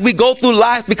sometimes we go through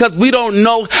life because we don't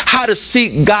know how to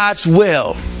seek God's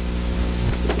will.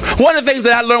 One of the things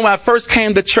that I learned when I first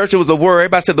came to church, it was a word.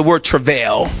 Everybody said the word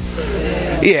travail.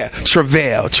 Yeah,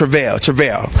 travail.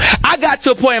 I got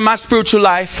to a point in my spiritual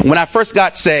life when I first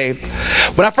got saved.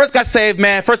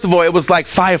 Man, first of all, it was like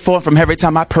fire falling from every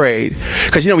time I prayed.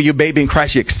 Because you know, when you're a baby in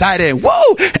Christ, you're excited. And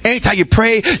whoa, anytime you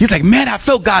pray, you're like, man, I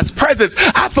feel God's presence.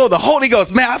 I feel the Holy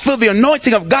Ghost. Man, I feel the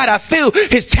anointing of God. I feel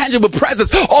his tangible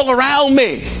presence all around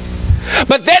me.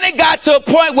 But then it got to a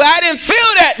point where I didn't feel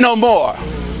that no more.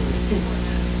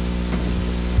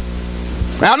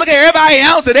 Now I'm looking at everybody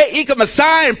else and they eking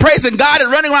Messiah and praising God and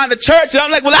running around the church. And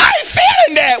I'm like, well, I ain't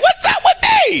feeling that. What's up with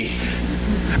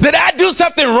me? Did I do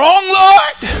something wrong,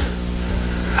 Lord?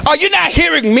 Are you not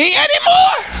hearing me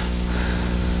anymore?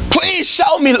 Please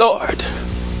show me, Lord.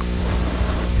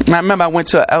 And I remember I went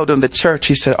to an elder in the church.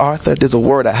 He said, Arthur, there's a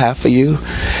word I have for you.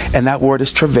 And that word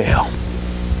is travail.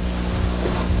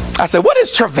 I said, what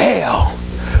is travail?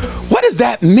 What does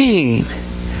that mean?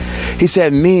 He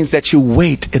said, it means that you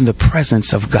wait in the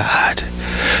presence of God.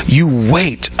 You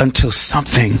wait until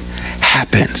something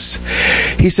happens.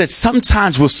 He said,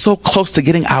 sometimes we're so close to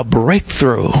getting our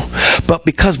breakthrough, but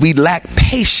because we lack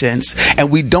patience and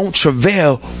we don't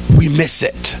travail, we miss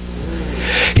it.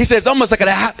 He says, it's almost like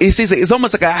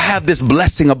I have this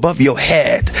blessing above your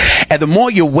head. And the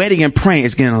more you're waiting and praying,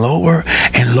 it's getting lower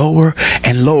and lower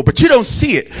and lower. But you don't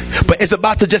see it. But it's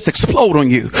about to just explode on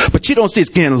you. But you don't see it's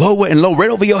getting lower and lower right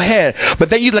over your head. But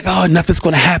then you're like, oh, nothing's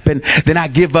going to happen. Then I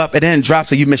give up, and then it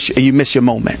drops and you miss your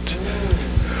moment.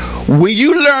 When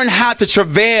you learn how to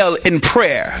travail in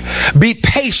prayer, be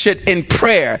patient in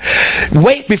prayer,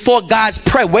 wait before God's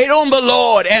prayer, wait on the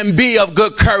Lord and be of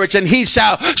good courage, and he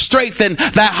shall strengthen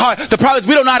thy heart. The problem is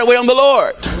we don't know how to wait on the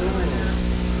Lord.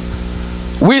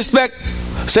 We expect,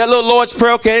 say a little Lord's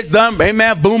Prayer, okay, it's done,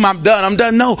 amen, boom, I'm done.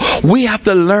 No, we have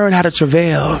to learn how to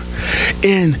travail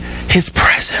in his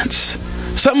presence.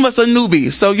 Some of us are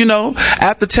newbies. So,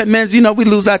 after 10 minutes, we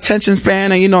lose our attention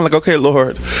span and, like, okay,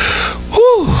 Lord,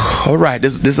 whew, all right,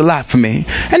 this is a lot for me.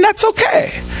 And that's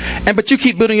okay. But you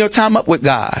keep building your time up with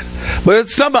God. But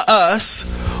some of us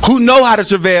who know how to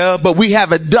travail, but we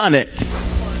haven't done it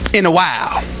in a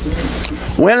while.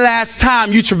 When the last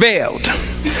time you travailed?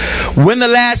 When the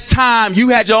last time you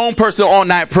had your own personal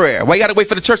all-night prayer? Well, you got to wait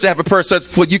for the church to have a prayer so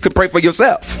you can pray for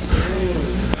yourself.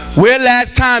 When the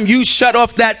last time you shut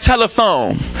off that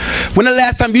telephone? When the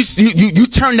last time you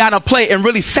turned down a plate and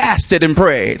really fasted and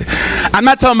prayed? I'm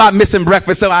not talking about missing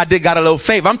breakfast so I did got a little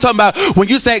favor. I'm talking about when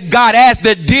you say, God, as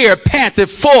the deer panted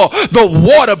for the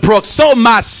water brook, so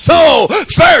my soul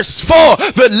thirsts for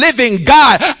the living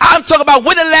God. I'm talking about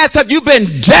when the last time you've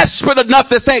been desperate enough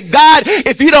to say, God,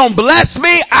 if you don't bless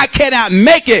me, I cannot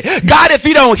make it. God, if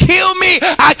you don't heal me,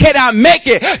 I cannot make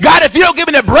it. God, if you don't give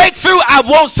me the breakthrough, I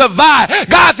won't survive.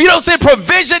 God, if you don't send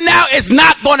provision now, it's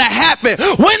not going to happen.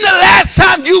 When the last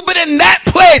time you've been in that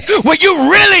place where you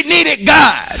really needed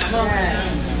God?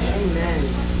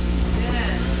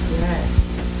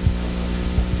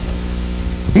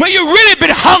 When you really been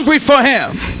hungry for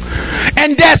him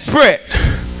and desperate?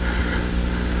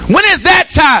 When is that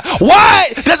time?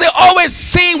 Why does it always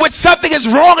seem when something is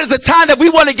wrong is the time that we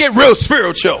want to get real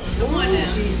spiritual?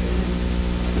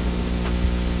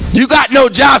 You got no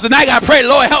job, so now you got to pray,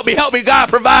 Lord, help me, God,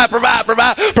 provide.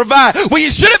 Well, you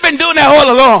should have been doing that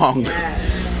all along.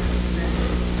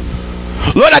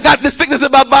 Lord, I got this sickness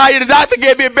in my body. The doctor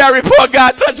gave me a bad report.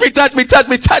 God, touch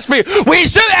me. Well, you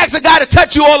should have asked God to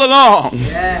touch you all along.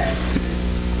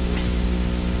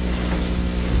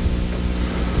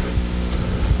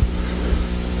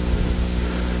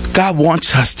 God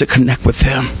wants us to connect with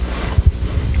him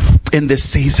in this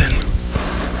season.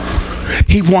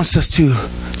 He wants us to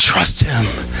trust him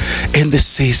in this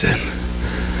season.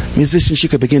 Musicians, you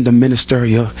could begin to minister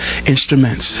your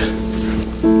instruments,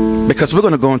 because we're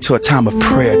going to go into a time of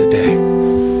prayer today.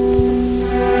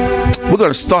 We're going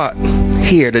to start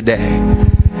here today,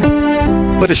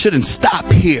 but it shouldn't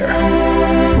stop here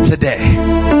today.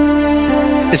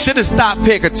 It shouldn't stop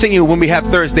here, continue when we have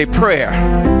Thursday prayer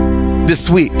this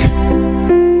week,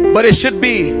 but it should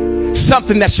be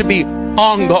something that should be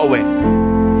ongoing.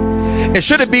 It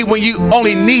shouldn't be when you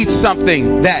only need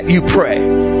something that you pray.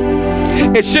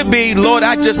 It should be, Lord,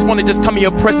 I just want to just come in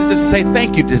your presence just to say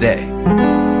thank you today.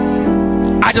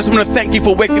 I just want to thank you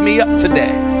for waking me up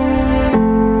today.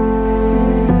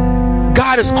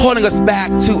 God is calling us back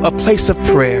to a place of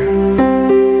prayer.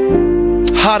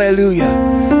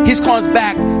 Hallelujah. He's calling us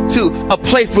back to a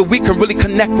place where we can really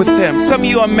connect with him. Some of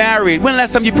you are married. When the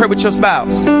last time you prayed with your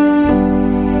spouse?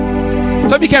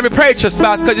 Some of you can't pray with your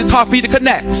spouse because it's hard for you to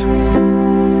connect.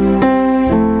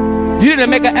 You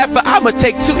didn't make an effort. I'm going to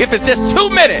take two. If it's just 2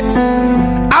 minutes,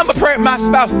 I'm going to pray with my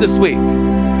spouse this week.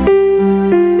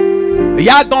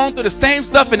 Y'all going through the same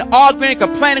stuff and arguing,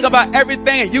 complaining about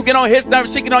everything, and you get on his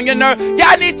nerves, she get on your nerve.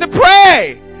 Y'all need to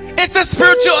pray. It's a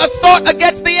spiritual assault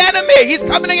against the enemy. He's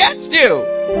coming against you.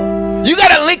 You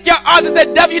got to link your arms and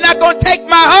say, devil, you're not going to take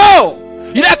my home.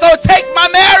 You're not going to take my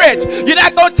marriage. You're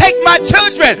not going to take my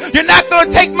children. You're not going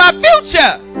to take my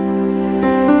future.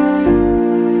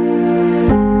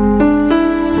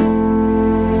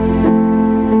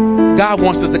 God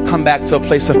wants us to come back to a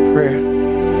place of prayer.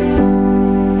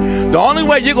 The only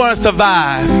way you're going to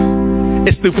survive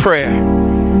is through prayer.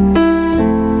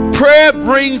 Prayer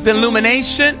brings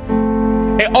illumination.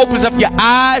 It opens up your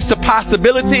eyes to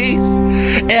possibilities.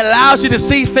 It allows you to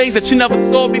see things that you never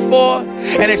saw before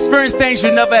and experience things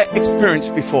you never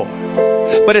experienced before.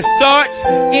 But it starts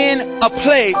in a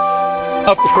place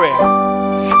of prayer.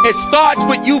 It starts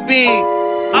with you being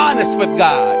honest with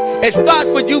God. It starts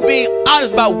with you being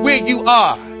honest about where you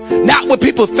are. Not what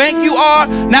people think you are,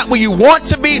 not where you want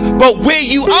to be, but where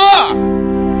you are.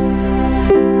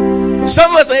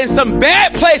 Some of us are in some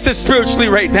bad places spiritually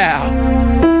right now.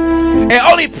 And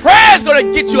only prayer is going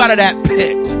to get you out of that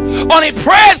pit. Only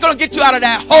prayer is going to get you out of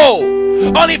that hole.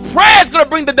 Only prayer is going to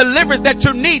bring the deliverance that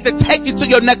you need to take you to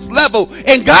your next level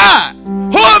in God.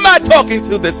 Who am I talking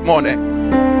to this morning?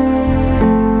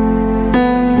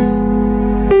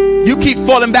 You keep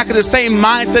falling back in the same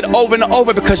mindset over and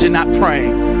over because you're not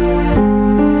praying.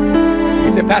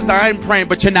 You say, Pastor, I'm praying,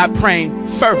 but you're not praying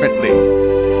fervently.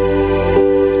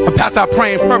 Pastor, I'm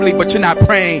praying fervently, but you're not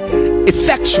praying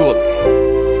effectually.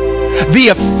 The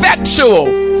effectual,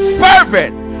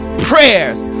 fervent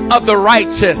prayers of the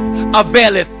righteous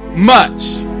availeth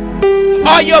much.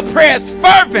 Are your prayers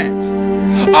fervent?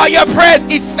 Are your prayers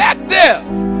effective?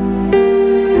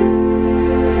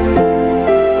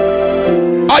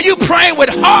 Are you praying with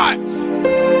hearts?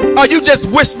 Are you just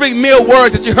whispering mere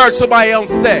words that you heard somebody else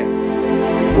say?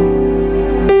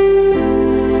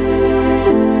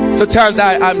 Sometimes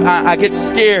I get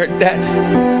scared that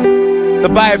the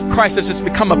body of Christ has just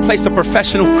become a place of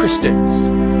professional Christians.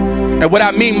 And what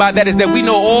I mean by that is that we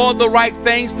know all the right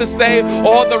things to say,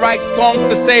 all the right songs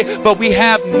to say, but we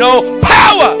have no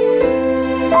power.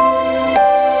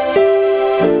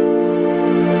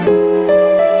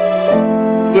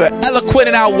 eloquent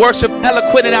in our worship,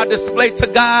 eloquent in our display to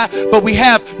God, but we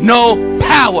have no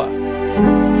power.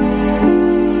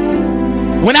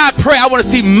 When I pray, I want to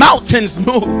see mountains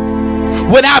move.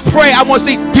 When I pray, I want to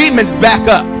see demons back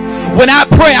up. When I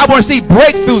pray, I want to see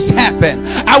breakthroughs happen.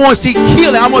 I want to see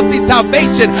healing. I want to see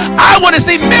salvation. I want to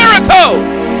see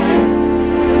miracles.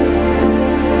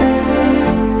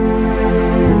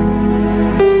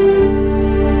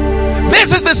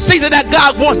 This is the season that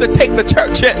God wants to take the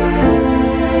church in,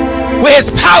 where his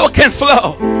power can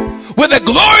flow, where the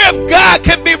glory of God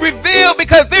can be revealed,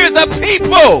 because there's a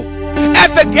people at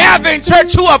the gathering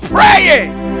church who are praying,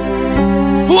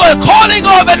 who are calling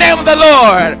on the name of the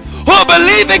Lord, who are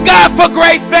believing God for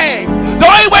great things. The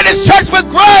only way this church will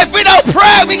grow if we don't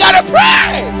pray. We gotta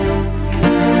pray.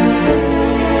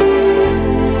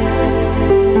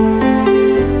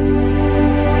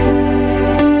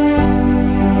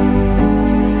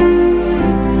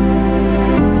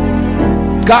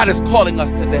 God is calling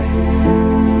us today.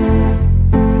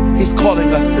 He's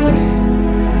calling us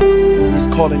today. He's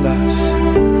calling us.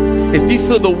 If you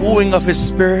feel the wooing of his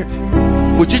spirit,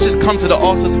 would you just come to the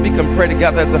altar so we can pray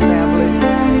together as a family?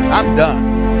 I'm done.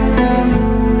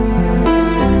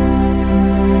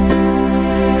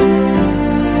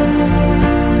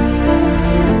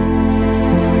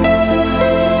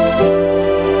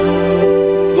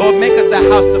 Lord, make us a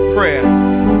house of prayer.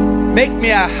 Make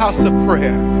me a house of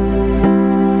prayer.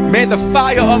 May the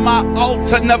fire on my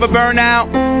altar never burn out.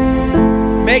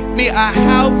 Make me a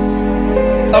house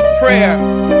of prayer.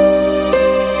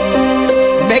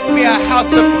 Make me a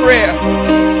house of prayer.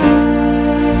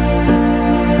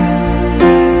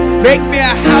 Make me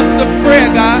a house of prayer,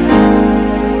 God.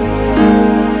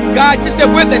 God, you said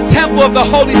we're the temple of the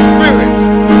Holy Spirit.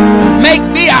 Make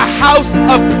me a house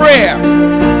of prayer.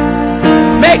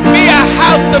 Make me a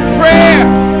house of prayer.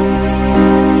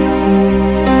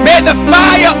 May the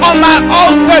fire on my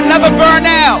altar never burn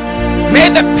out. May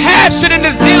the passion and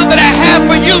the zeal that I have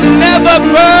for you never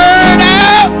burn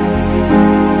out.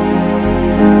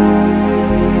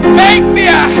 Make me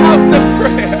a house of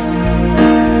prayer.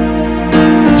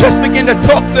 Just begin to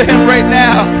talk to him right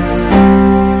now.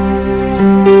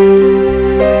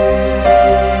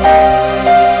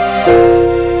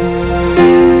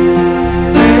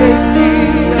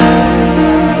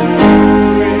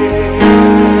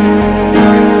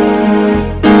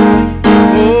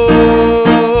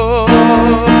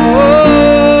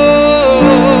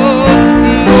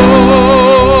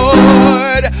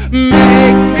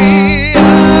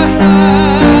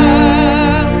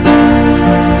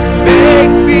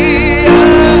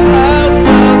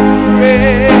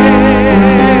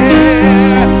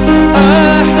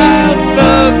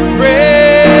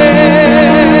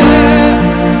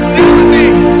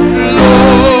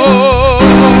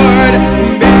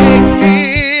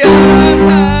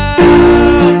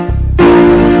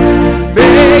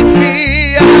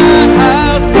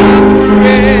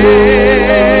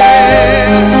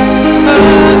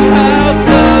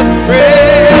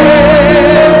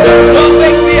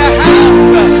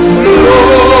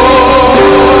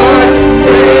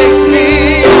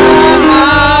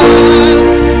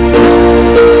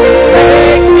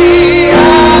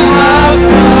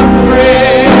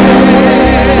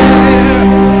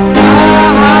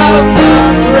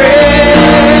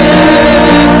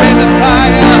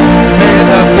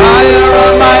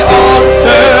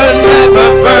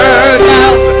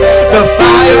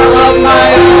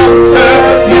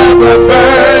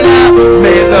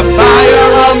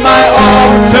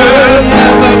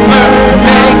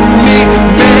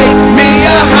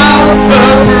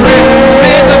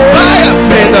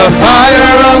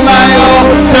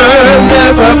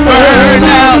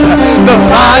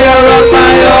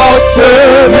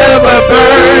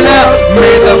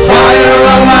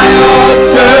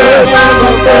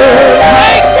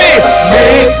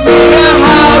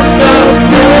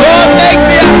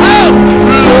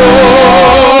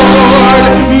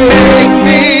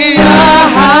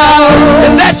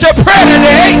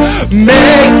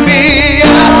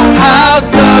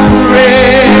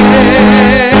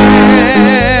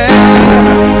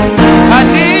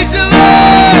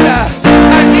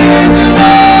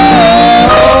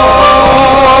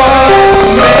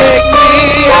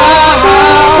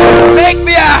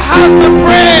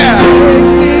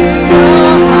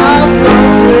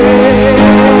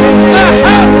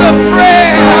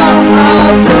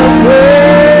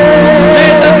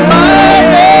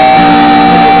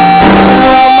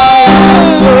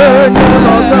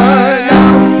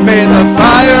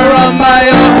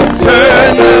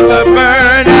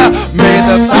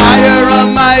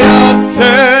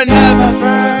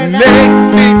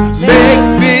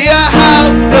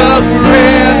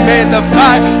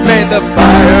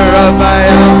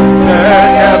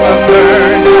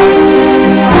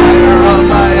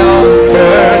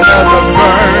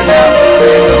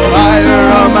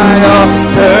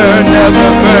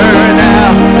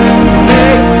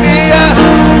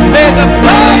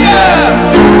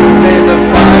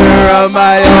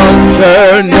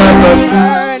 altar never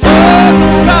burn up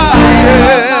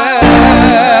fire.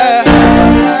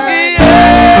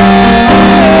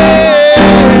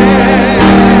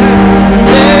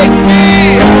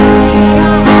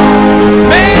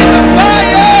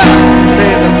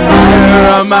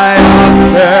 My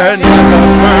altar never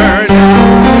burn.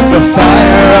 The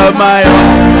fire of my altar.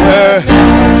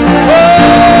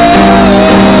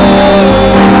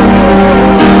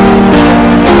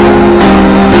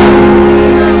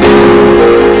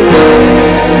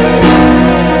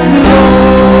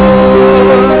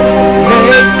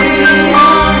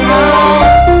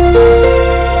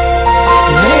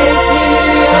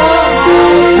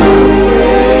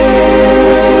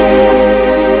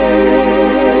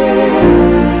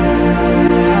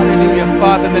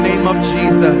 In the name of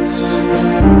Jesus,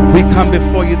 we come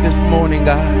before you this morning,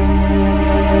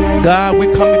 God. God, we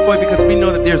come before you because we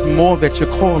know that there's more that you're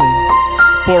calling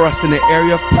for us in the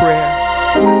area of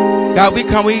prayer. God, we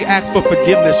ask for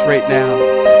forgiveness right now.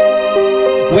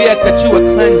 We ask that you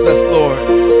would cleanse us, Lord,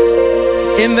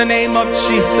 in the name of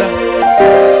Jesus.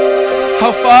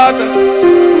 Our Father,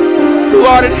 who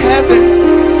art in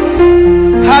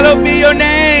heaven, hallowed be your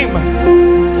name.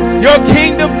 Your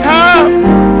kingdom come.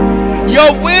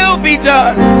 Your will be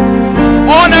done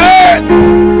on earth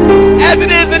as it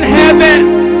is in heaven.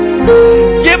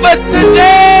 Give us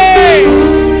today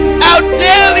our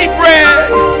daily bread.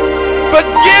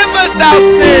 Forgive us our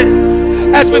sins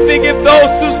as we forgive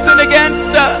those who sin against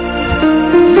us.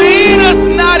 Lead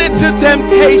us not into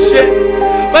temptation,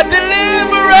 but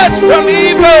deliver us from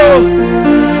evil.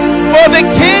 For the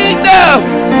kingdom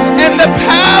and the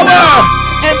power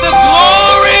and the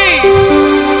glory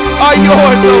are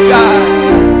yours, oh God.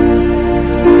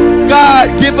 God,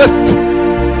 give us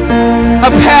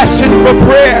a passion for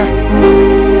prayer.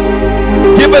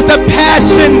 Give us a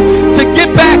passion to get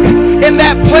back in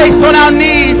that place on our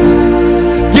knees.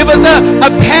 Give us a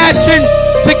passion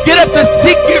to get up to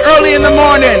seek you early in the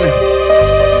morning.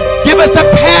 Give us a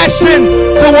passion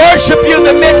to worship you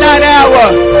the midnight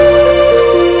hour.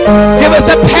 Give us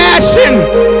a passion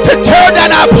to turn down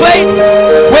our plates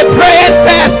with prayer and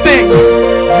fasting.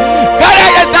 God,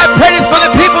 I pray this for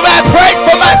the people, I prayed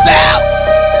for myself.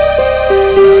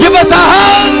 Give us a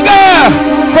hunger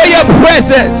for your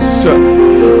presence.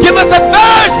 Give us a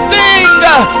thirsting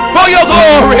for your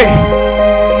glory.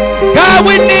 God,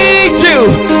 we need you.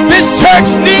 This church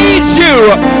needs you.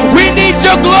 We need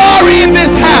your glory in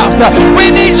this house.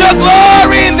 We need your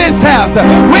glory in this house.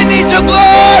 We need your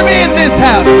glory in this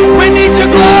house. We need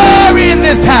your glory in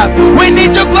this house. We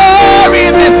need your glory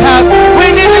in this house.